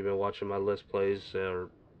launchers, and if you've been watching my Let's Plays or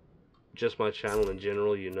just my channel in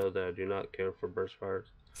general, you know that I do not care for burst fires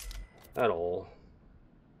at all.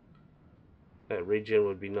 That regen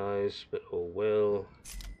would be nice, but oh well.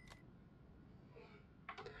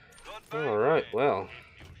 Alright, well,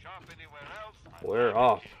 we're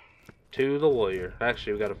off to the warrior.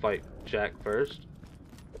 Actually, we gotta fight Jack first.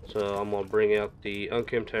 So I'm gonna bring out the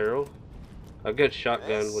unkempt arrow. A good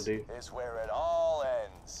shotgun would do. This is where it all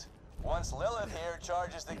ends. Once Lilith here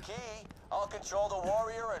charges the key, I'll control the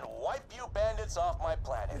warrior and wipe you bandits off my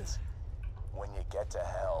planet. When you get to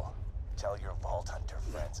hell, tell your Vault Hunter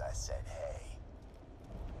friends I said hey.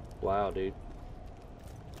 Wow, dude.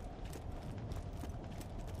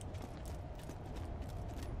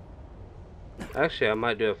 Actually, I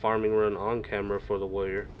might do a farming run on camera for the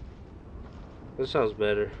warrior. This sounds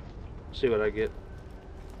better. See what I get.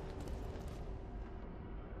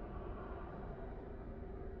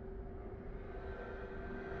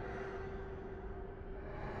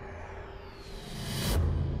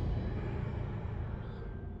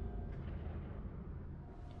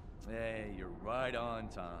 Hey, you're right on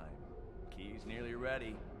time. Key's nearly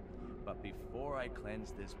ready. But before I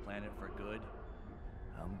cleanse this planet for good,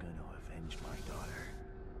 I'm gonna avenge my daughter.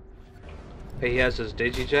 Hey, he has his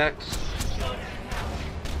Digijacks.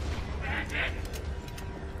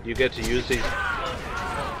 You get to use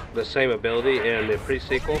the same ability in the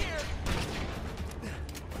pre-sequel.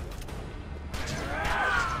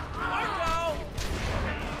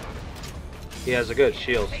 He has a good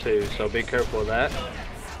shield too, so be careful of that.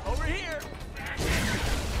 Over here.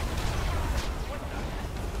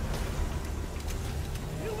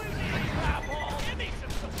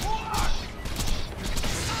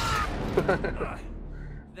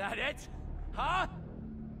 That it? Huh?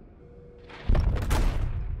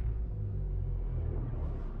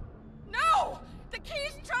 No! The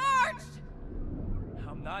key's charged!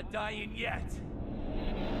 I'm not dying yet.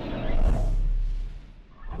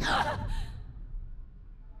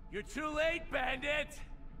 You're too late, bandit!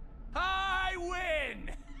 I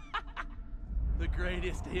win! The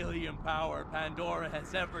greatest alien power Pandora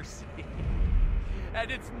has ever seen.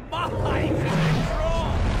 And it's mine to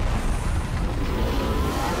control!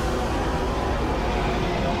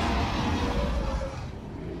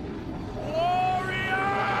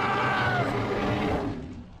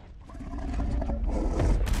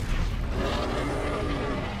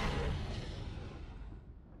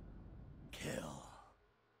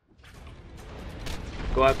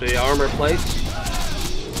 Go after the armor plates.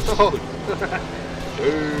 Oh.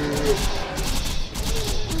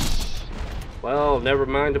 Well, never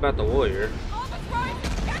mind about the warrior.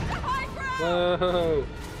 Whoa.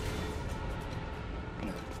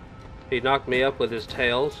 He knocked me up with his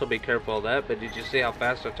tail, so be careful of that. But did you see how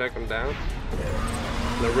fast I took him down?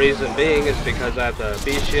 The reason being is because I have the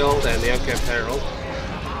B shield and the unkempt herald.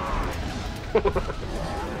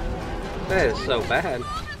 That is so bad.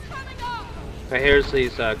 Now here's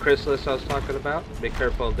these chrysalids I was talking about. Be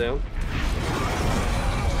careful of them.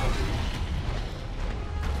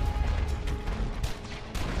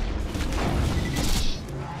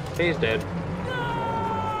 He's dead.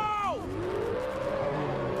 No!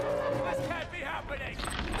 This can't be happening!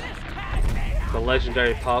 This can't be happening! The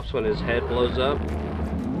legendary pops when his head blows up.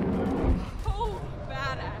 Oh,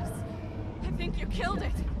 badass. I think you killed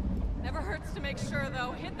it. Never hurts to make sure,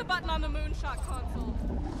 though. Hit the button on the moonshot console.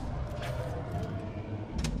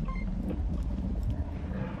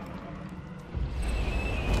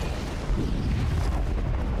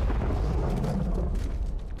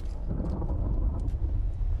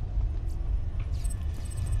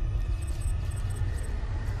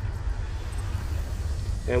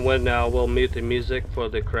 And when now we'll mute the music for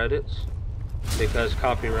the credits because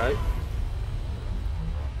copyright.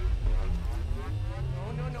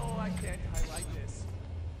 No, I can't highlight this.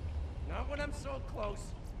 Not when I'm so close.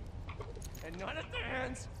 And not at the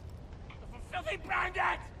hands of a filthy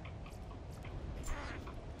bandit!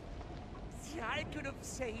 See, I could have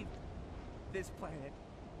saved this planet.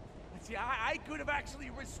 See, I could have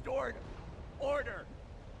actually restored order.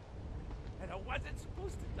 And I wasn't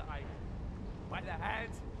supposed to die by the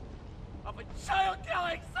hands of a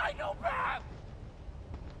child-killing psychopath!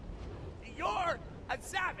 You're a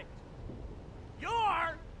savage.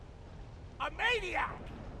 You're a maniac.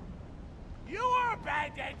 You are a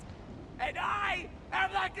bandit, and I am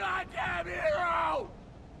the goddamn hero!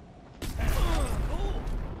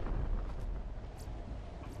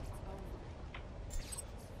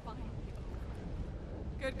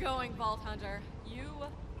 Good going, Vault Hunter. You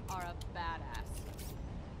are a badass.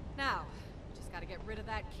 Now, we just gotta get rid of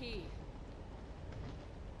that key.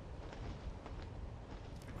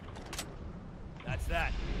 That's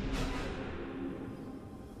that.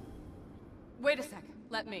 Wait a sec.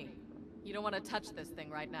 Let me. You don't want to touch this thing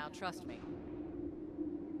right now, trust me.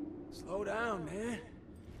 Slow down, man.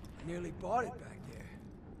 I nearly bought it back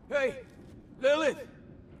there. Hey, Lilith!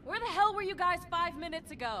 Where the hell were you guys 5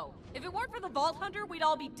 minutes ago? If it weren't for the Vault Hunter, we'd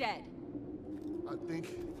all be dead. I think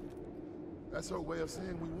that's her way of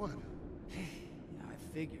saying we won. Yeah,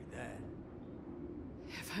 I figured that.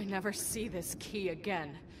 If I never see this key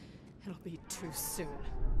again, it'll be too soon.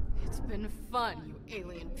 It's been fun, you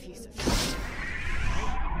alien piece of shit.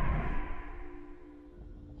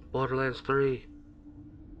 Borderlands 3.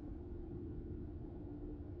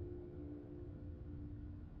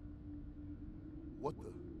 What the?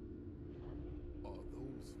 Are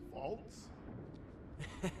those vaults?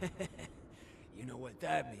 You know what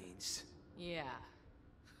that means. Yeah.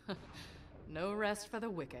 No rest for the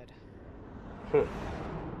wicked.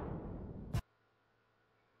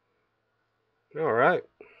 Alright,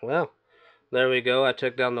 well, there we go. I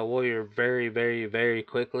took down the warrior very, very, very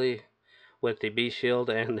quickly with the B shield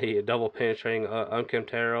and the double penetrating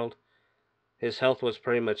Unkempt Herald. His health was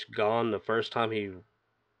pretty much gone the first time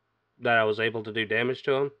that I was able to do damage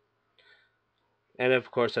to him. And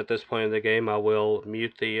of course, at this point in the game, I will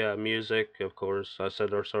mute the music. Of course, I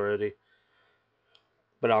said this already.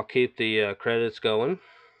 But I'll keep the credits going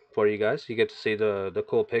for you guys. You get to see the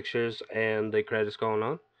cool pictures and the credits going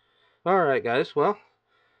on. Alright guys, well,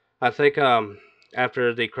 I think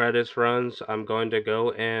after the credits runs, I'm going to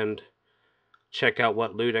go and check out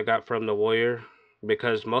what loot I got from the warrior.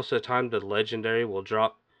 Because most of the time, the legendary will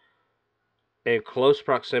drop in close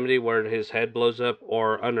proximity where his head blows up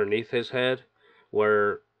or underneath his head.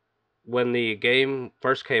 Where when the game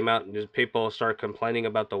first came out, people started complaining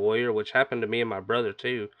about the warrior, which happened to me and my brother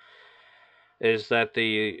too, is that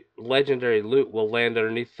the legendary loot will land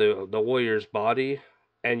underneath the warrior's body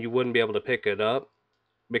and you wouldn't be able to pick it up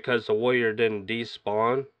because the warrior didn't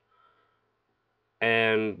despawn.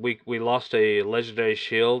 And we lost a legendary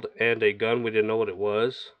shield and a gun. We didn't know what it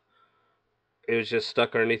was. It was just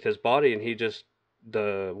stuck underneath his body, and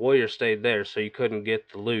the warrior stayed there, so you couldn't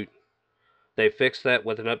get the loot. They fixed that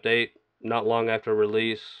with an update not long after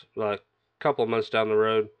release, like a couple of months down the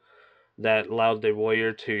road, that allowed the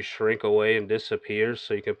warrior to shrink away and disappear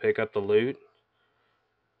so you can pick up the loot.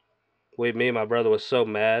 Me and my brother was so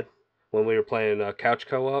mad when we were playing couch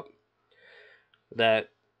co-op that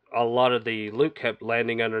a lot of the loot kept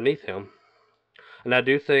landing underneath him. And I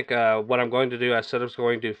do think what I'm going to do, I said I was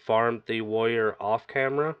going to farm the warrior off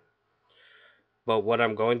camera. But what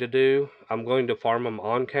I'm going to do, I'm going to farm him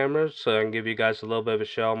on camera so I can give you guys a little bit of a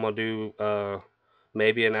show. I'm going to do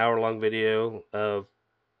maybe an hour-long video of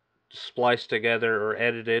spliced together or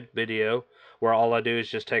edited video where all I do is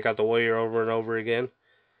just take out the warrior over and over again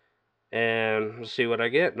and see what I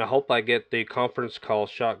get. And I hope I get the conference call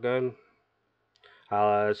shotgun.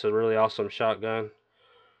 It's a really awesome shotgun.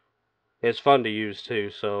 It's fun to use too,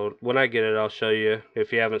 so when I get it, I'll show you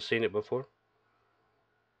if you haven't seen it before.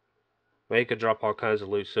 You could drop all kinds of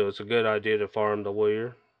loot, so it's a good idea to farm the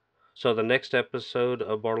warrior. So the next episode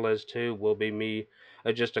of Borderlands 2 will be me,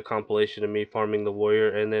 just a compilation of me farming the warrior,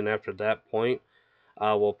 and then after that point,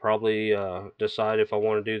 I will probably decide if I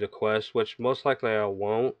want to do the quest, which most likely I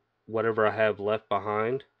won't, whatever I have left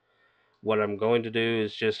behind. What I'm going to do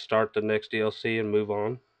is just start the next DLC and move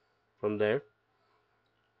on from there.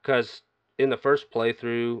 Because in the first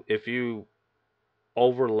playthrough, if you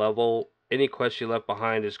over level, any quest you left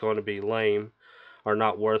behind is going to be lame or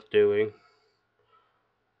not worth doing.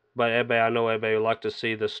 But I know everybody would like to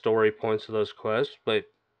see the story points of those quests, but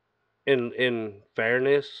in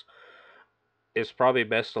fairness, it's probably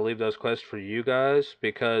best to leave those quests for you guys,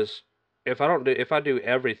 because if I do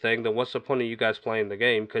everything, then what's the point of you guys playing the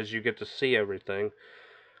game? Because you get to see everything.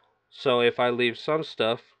 So if I leave some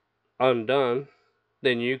stuff undone,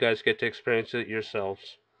 then you guys get to experience it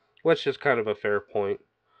yourselves, which is kind of a fair point.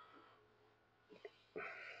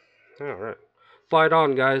 All right, fight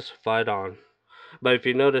on, guys, fight on. But if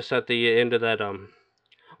you notice at the end of that,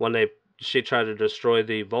 when she tried to destroy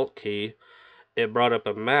the vault key, it brought up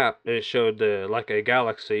a map and it showed like a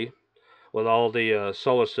galaxy with all the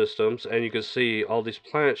solar systems, and you could see all these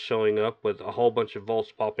planets showing up with a whole bunch of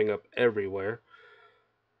vaults popping up everywhere.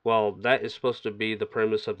 Well, that is supposed to be the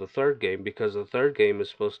premise of the third game, because the third game is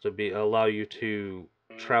supposed to be allow you to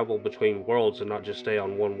travel between worlds and not just stay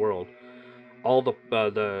on one world. All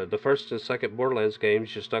the first and second Borderlands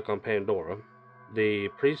games, you're stuck on Pandora. The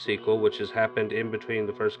pre-sequel, which has happened in between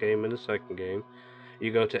the first game and the second game,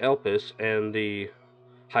 you go to Elpis and the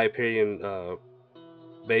Hyperion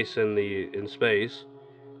base in space,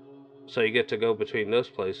 so you get to go between those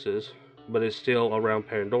places, but it's still around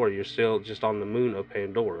Pandora. You're still just on the moon of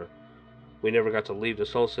Pandora. We never got to leave the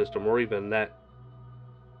solar system, or even that,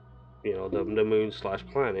 you know, the moon slash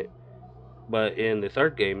planet. But in the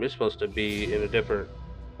third game, it's supposed to be in a different,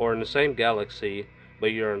 or in the same galaxy, but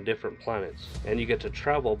you're on different planets, and you get to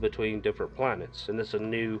travel between different planets. And it's a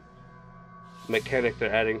new mechanic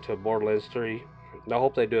they're adding to Borderlands 3. I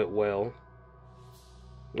hope they do it well.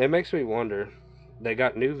 It makes me wonder, they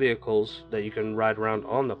got new vehicles that you can ride around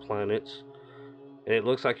on the planets, and it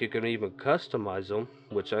looks like you can even customize them,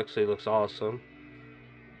 which actually looks awesome.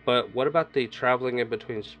 But what about the traveling in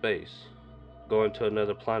between space? Going to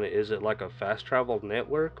another planet, is it like a fast travel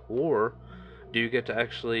network, or do you get to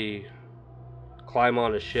actually climb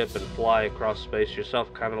on a ship and fly across space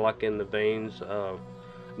yourself, kind of like in the veins of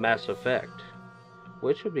Mass Effect,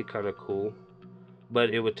 which would be kind of cool.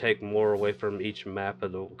 But it would take more away from each map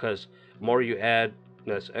of because more you add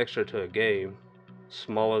that's extra to a game,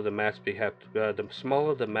 smaller the maps the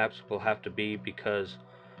smaller the maps will have to be, because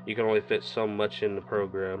you can only fit so much in the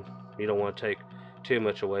program. You don't want to take too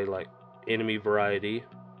much away, like enemy variety,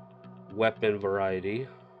 weapon variety,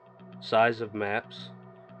 size of maps,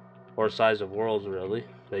 or size of worlds really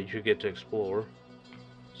that you get to explore.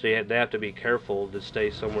 So they have to be careful to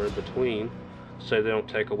stay somewhere in between, so they don't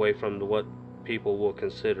take away from what people will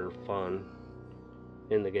consider fun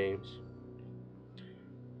in the games.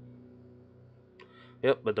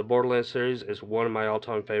 Yep, but the Borderlands series is one of my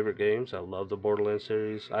all-time favorite games. I love the Borderlands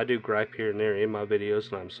series. I do gripe here and there in my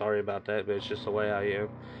videos, and I'm sorry about that, but it's just the way I am.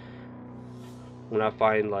 When I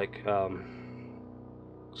find like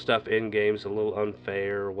stuff in games a little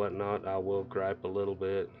unfair or whatnot, I will gripe a little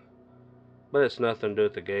bit. But it's nothing to do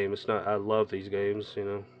with the game. It's not. I love these games, you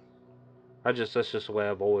know. That's just the way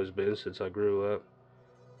I've always been since I grew up.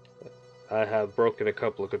 I have broken a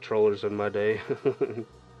couple of controllers in my day.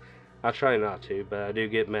 I try not to, but I do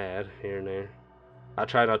get mad here and there. I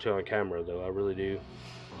try not to on camera though, I really do.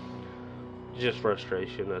 Just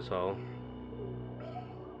frustration, that's all.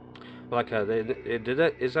 Like how is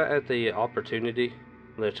that at the Opportunity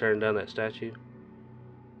when they turned down that statue?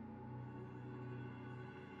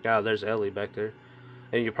 God, there's Ellie back there.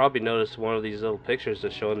 And you probably noticed one of these little pictures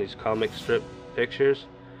that's showing these comic strip pictures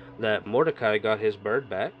that Mordecai got his bird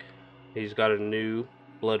back. He's got a new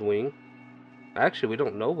Bloodwing. Actually, we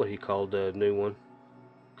don't know what he called the new one,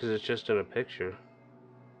 because it's just in a picture.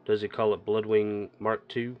 Does he call it Bloodwing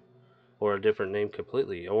Mark II, or a different name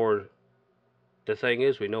completely? Or the thing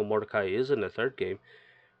is, we know Mordecai is in the third game.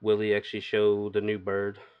 Will he actually show the new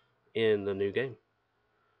bird in the new game?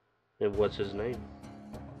 And what's his name?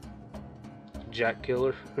 Jack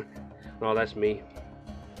Killer? Oh, that's me.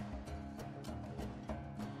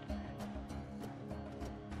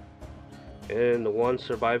 And the one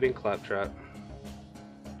surviving Claptrap.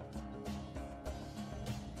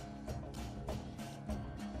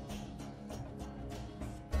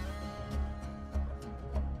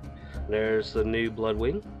 There's the new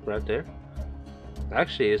Bloodwing right there.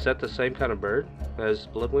 Actually, is that the same kind of bird as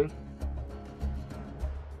Bloodwing?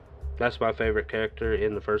 That's my favorite character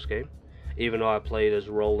in the first game, even though I played as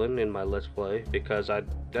Roland in my Let's Play, because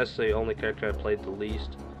that's the only character I played the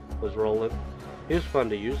least, was Roland. He was fun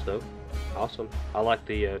to use though. Awesome. I like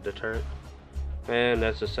the deterrent. And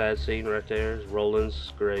that's a sad scene right there, is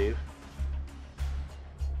Roland's grave.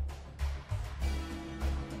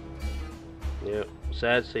 Yep,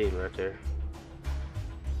 sad scene right there.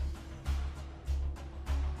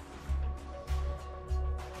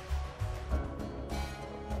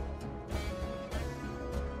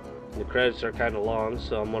 The credits are kind of long,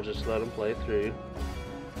 so I'm gonna just let them play through.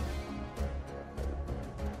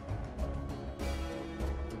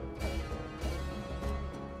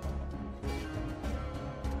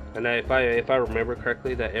 And if I remember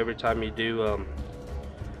correctly, that every time you do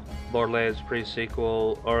Borderlands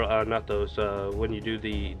pre-sequel, or not those, when you do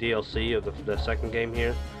the DLC of the second game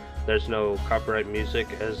here, there's no copyright music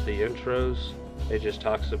as the intros. It just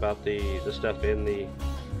talks about the stuff in the,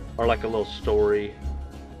 or like a little story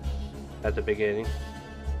at the beginning.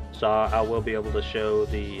 So I will be able to show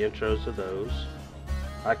the intros of those.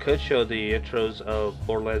 I could show the intros of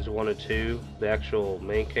Borderlands 1 and 2, the actual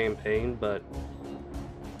main campaign, but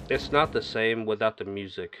it's not the same without the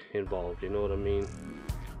music involved, you know what I mean?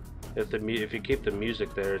 If you keep the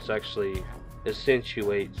music there, it's actually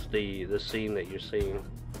accentuates the scene that you're seeing.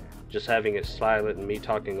 Just having it silent and me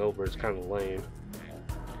talking over is kind of lame.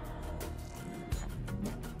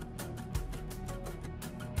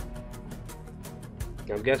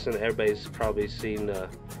 I'm guessing everybody's probably seen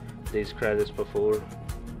these credits before.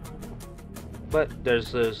 But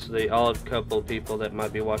there's the odd couple of people that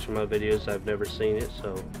might be watching my videos that have never seen it,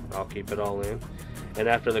 so I'll keep it all in. And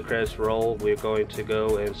after the credits roll, we're going to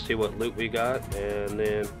go and see what loot we got, and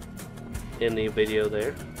then in the video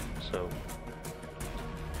there. So,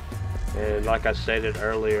 and like I stated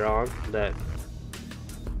earlier on, that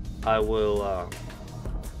I will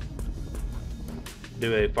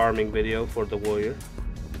do a farming video for the warrior,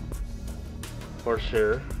 for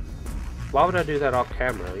sure. Why would I do that off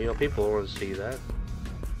camera? You know, people want to see that.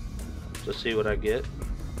 To see what I get.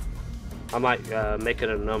 I might make it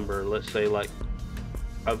a number. Let's say like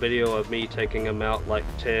a video of me taking them out like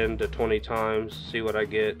 10 to 20 times. See what I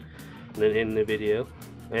get. And then in the video.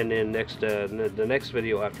 And then the next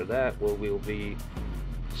video after that, we'll be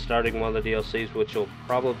starting one of the DLCs, which will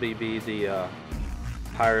probably be the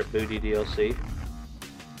Pirate Booty DLC.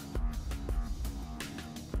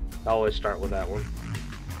 I always start with that one.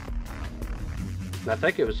 And I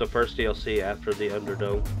think it was the first DLC after the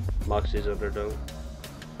Underdome, Moxxi's Underdome.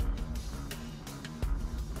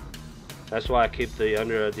 That's why I keep the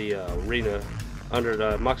Moxxi's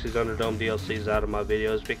Underdome DLCs out of my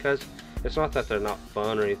videos, because it's not that they're not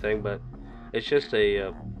fun or anything, but it's just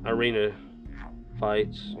a arena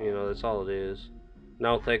fights. You know, that's all it is. And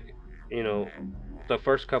I don't think, you know, the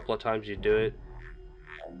first couple of times you do it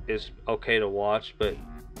is okay to watch, but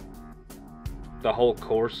the whole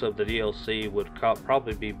course of the DLC would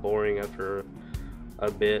probably be boring after a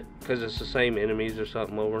bit, because it's the same enemies or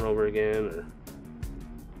something over and over again, or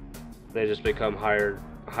they just become higher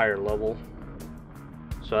level.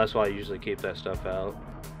 So that's why I usually keep that stuff out.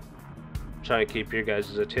 I'm trying to keep your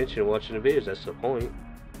guys' attention watching the videos. That's the point.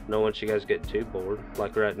 Don't want you guys get too bored,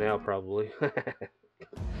 like right now probably.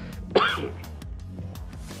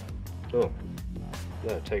 Oh,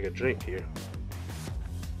 gotta take a drink here.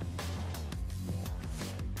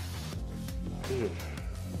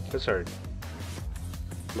 That's hard.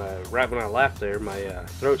 Right when I laughed there, my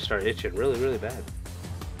throat started itching really bad.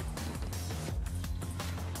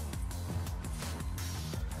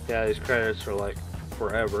 Yeah, these credits are like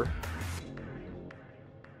forever.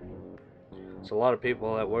 It's a lot of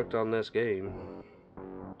people that worked on this game.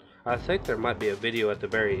 I think there might be a video at the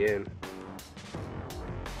very end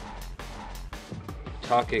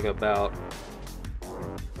talking about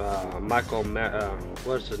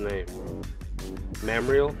what's his name?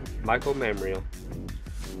 Mamriel? Michael Mamriel.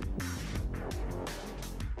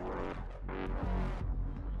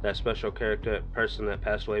 That special person that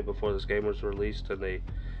passed away before this game was released, and they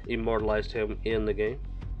immortalized him in the game.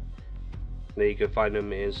 Now you can find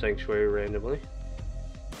him in Sanctuary randomly.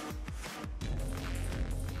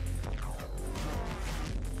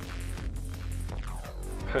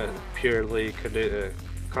 Purely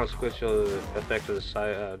consequential effect of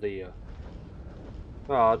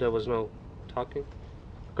oh, there was no talking.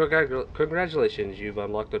 Congratulations, you've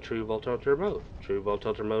unlocked the True Vault Hunter mode. True Vault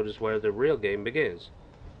Hunter mode is where the real game begins.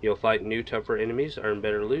 You'll fight new, tougher enemies, earn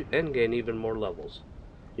better loot, and gain even more levels.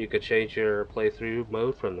 You could change your playthrough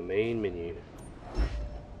mode from the main menu.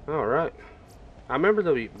 Alright. I remember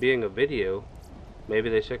there being a video. Maybe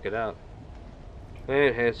they took it out.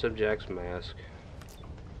 And Handsome Jack's mask.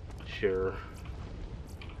 Sure.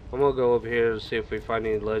 I'm gonna go over here to see if we find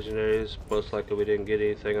any legendaries. Most likely we didn't get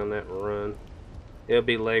anything on that run. It'll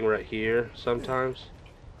be laying right here sometimes.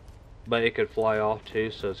 But it could fly off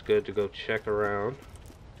too, so it's good to go check around.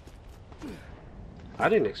 I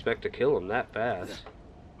didn't expect to kill him that fast.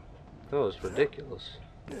 That was ridiculous.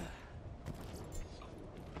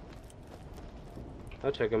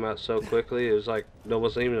 I took him out so quickly, it was like there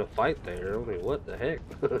wasn't even a fight there. I mean, what the heck?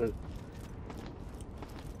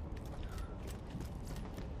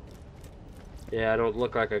 Yeah, I don't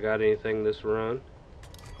look like I got anything this run.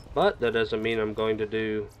 But that doesn't mean I'm going to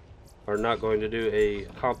do, or not going to do, a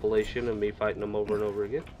compilation of me fighting them over and over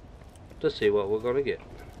again to see what we're going to get.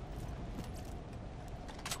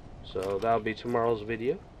 So that'll be tomorrow's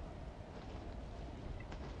video.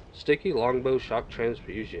 Sticky longbow shock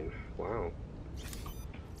transfusion. Wow.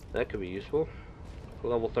 That could be useful.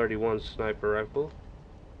 Level 31 sniper rifle.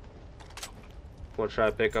 I'm gonna try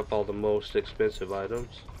to pick up all the most expensive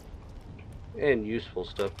items. And useful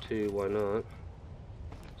stuff too, why not?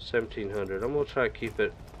 1700. I'm gonna try to keep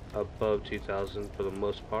it above 2000 for the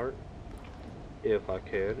most part. If I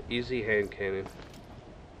can. Easy hand cannon.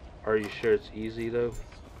 Are you sure it's easy though?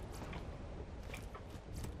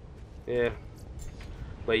 Yeah.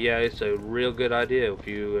 But yeah, it's a real good idea. If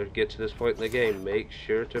you get to this point in the game, make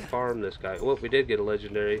sure to farm this guy. Well, we did get a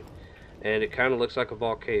legendary. And it kind of looks like a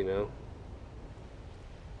volcano.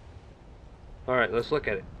 Alright, let's look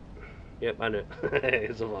at it. Yep, I know.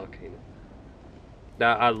 It's a volcano.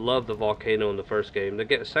 Now, I love the volcano in the first game.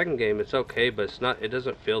 The second game, it's okay, but it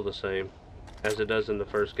doesn't feel the same as it does in the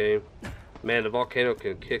first game. Man, the volcano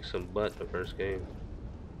can kick some butt in the first game.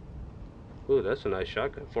 Ooh, that's a nice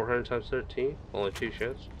shotgun. 400 times 13, only 2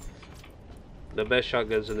 shots. The best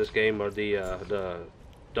shotguns in this game are the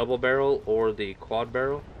double barrel or the quad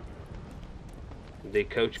barrel. The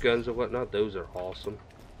coach guns and whatnot, those are awesome.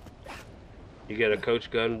 You get a coach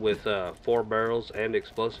gun with 4 barrels and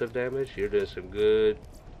explosive damage. You're doing some good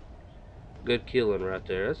killing right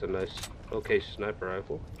there. That's a nice, okay sniper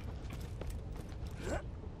rifle.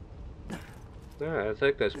 Alright, I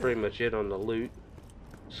think that's pretty much it on the loot.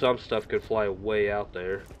 Some stuff could fly way out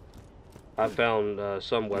there. I found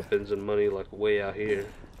some weapons and money like way out here.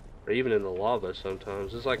 Or even in the lava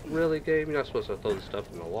sometimes. It's like, really, game? You're not supposed to throw the stuff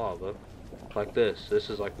in the lava. Like this. This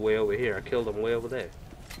is like way over here. I killed them way over there.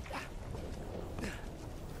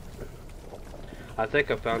 I think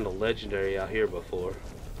I found a legendary out here before.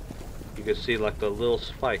 You can see like the little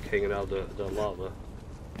spike hanging out of the lava.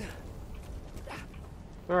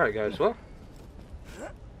 Alright guys, well,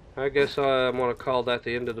 I guess I'm going to call that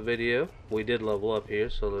the end of the video. We did level up here,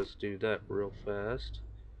 so let's do that real fast.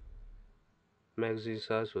 Magazine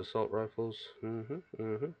size with assault rifles.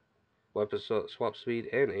 Weapon swap speed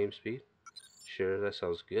and aim speed. Sure, that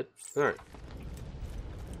sounds good. Alright.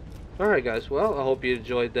 Alright guys, well, I hope you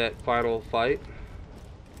enjoyed that final fight.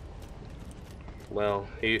 Well,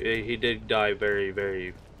 he did die very,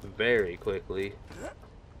 very, very quickly.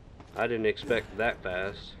 I didn't expect that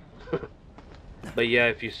fast. But yeah,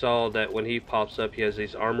 if you saw that when he pops up, he has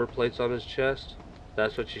these armor plates on his chest.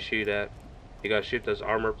 That's what you shoot at. You gotta shoot those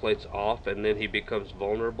armor plates off, and then he becomes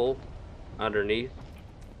vulnerable underneath.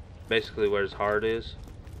 Basically where his heart is.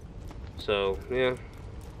 So, yeah.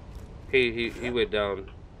 He went down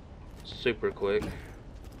super quick.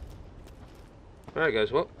 Alright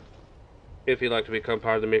guys, well, if you'd like to become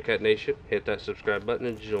part of the Meerkat Nation, hit that subscribe button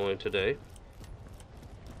and join today.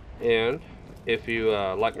 And if you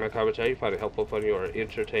like my commentary, find it helpful, funny, or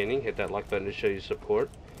entertaining, hit that like button to show you support.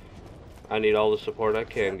 I need all the support I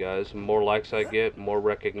can, guys. The more likes I get, more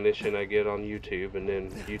recognition I get on YouTube, and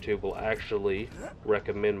then YouTube will actually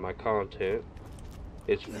recommend my content.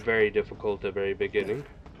 It's very difficult at the very beginning.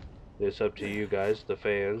 It's up to you guys, the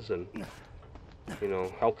fans, and, you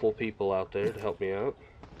know, helpful people out there to help me out.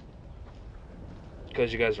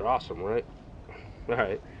 Because you guys are awesome, right?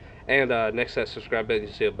 Alright. And next to that subscribe button,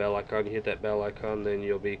 you see a bell icon. You hit that bell icon, then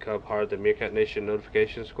you'll become part of the Meerkat Nation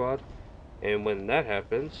notification squad. And when that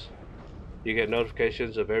happens, you get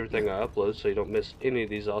notifications of everything I upload, so you don't miss any of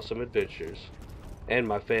these awesome adventures. And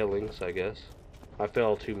my failings, I guess. I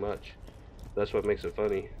fail too much. That's what makes it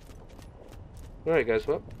funny. Alright guys,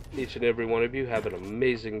 well, each and every one of you have an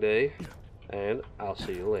amazing day, and I'll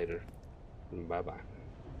see you later. Bye-bye.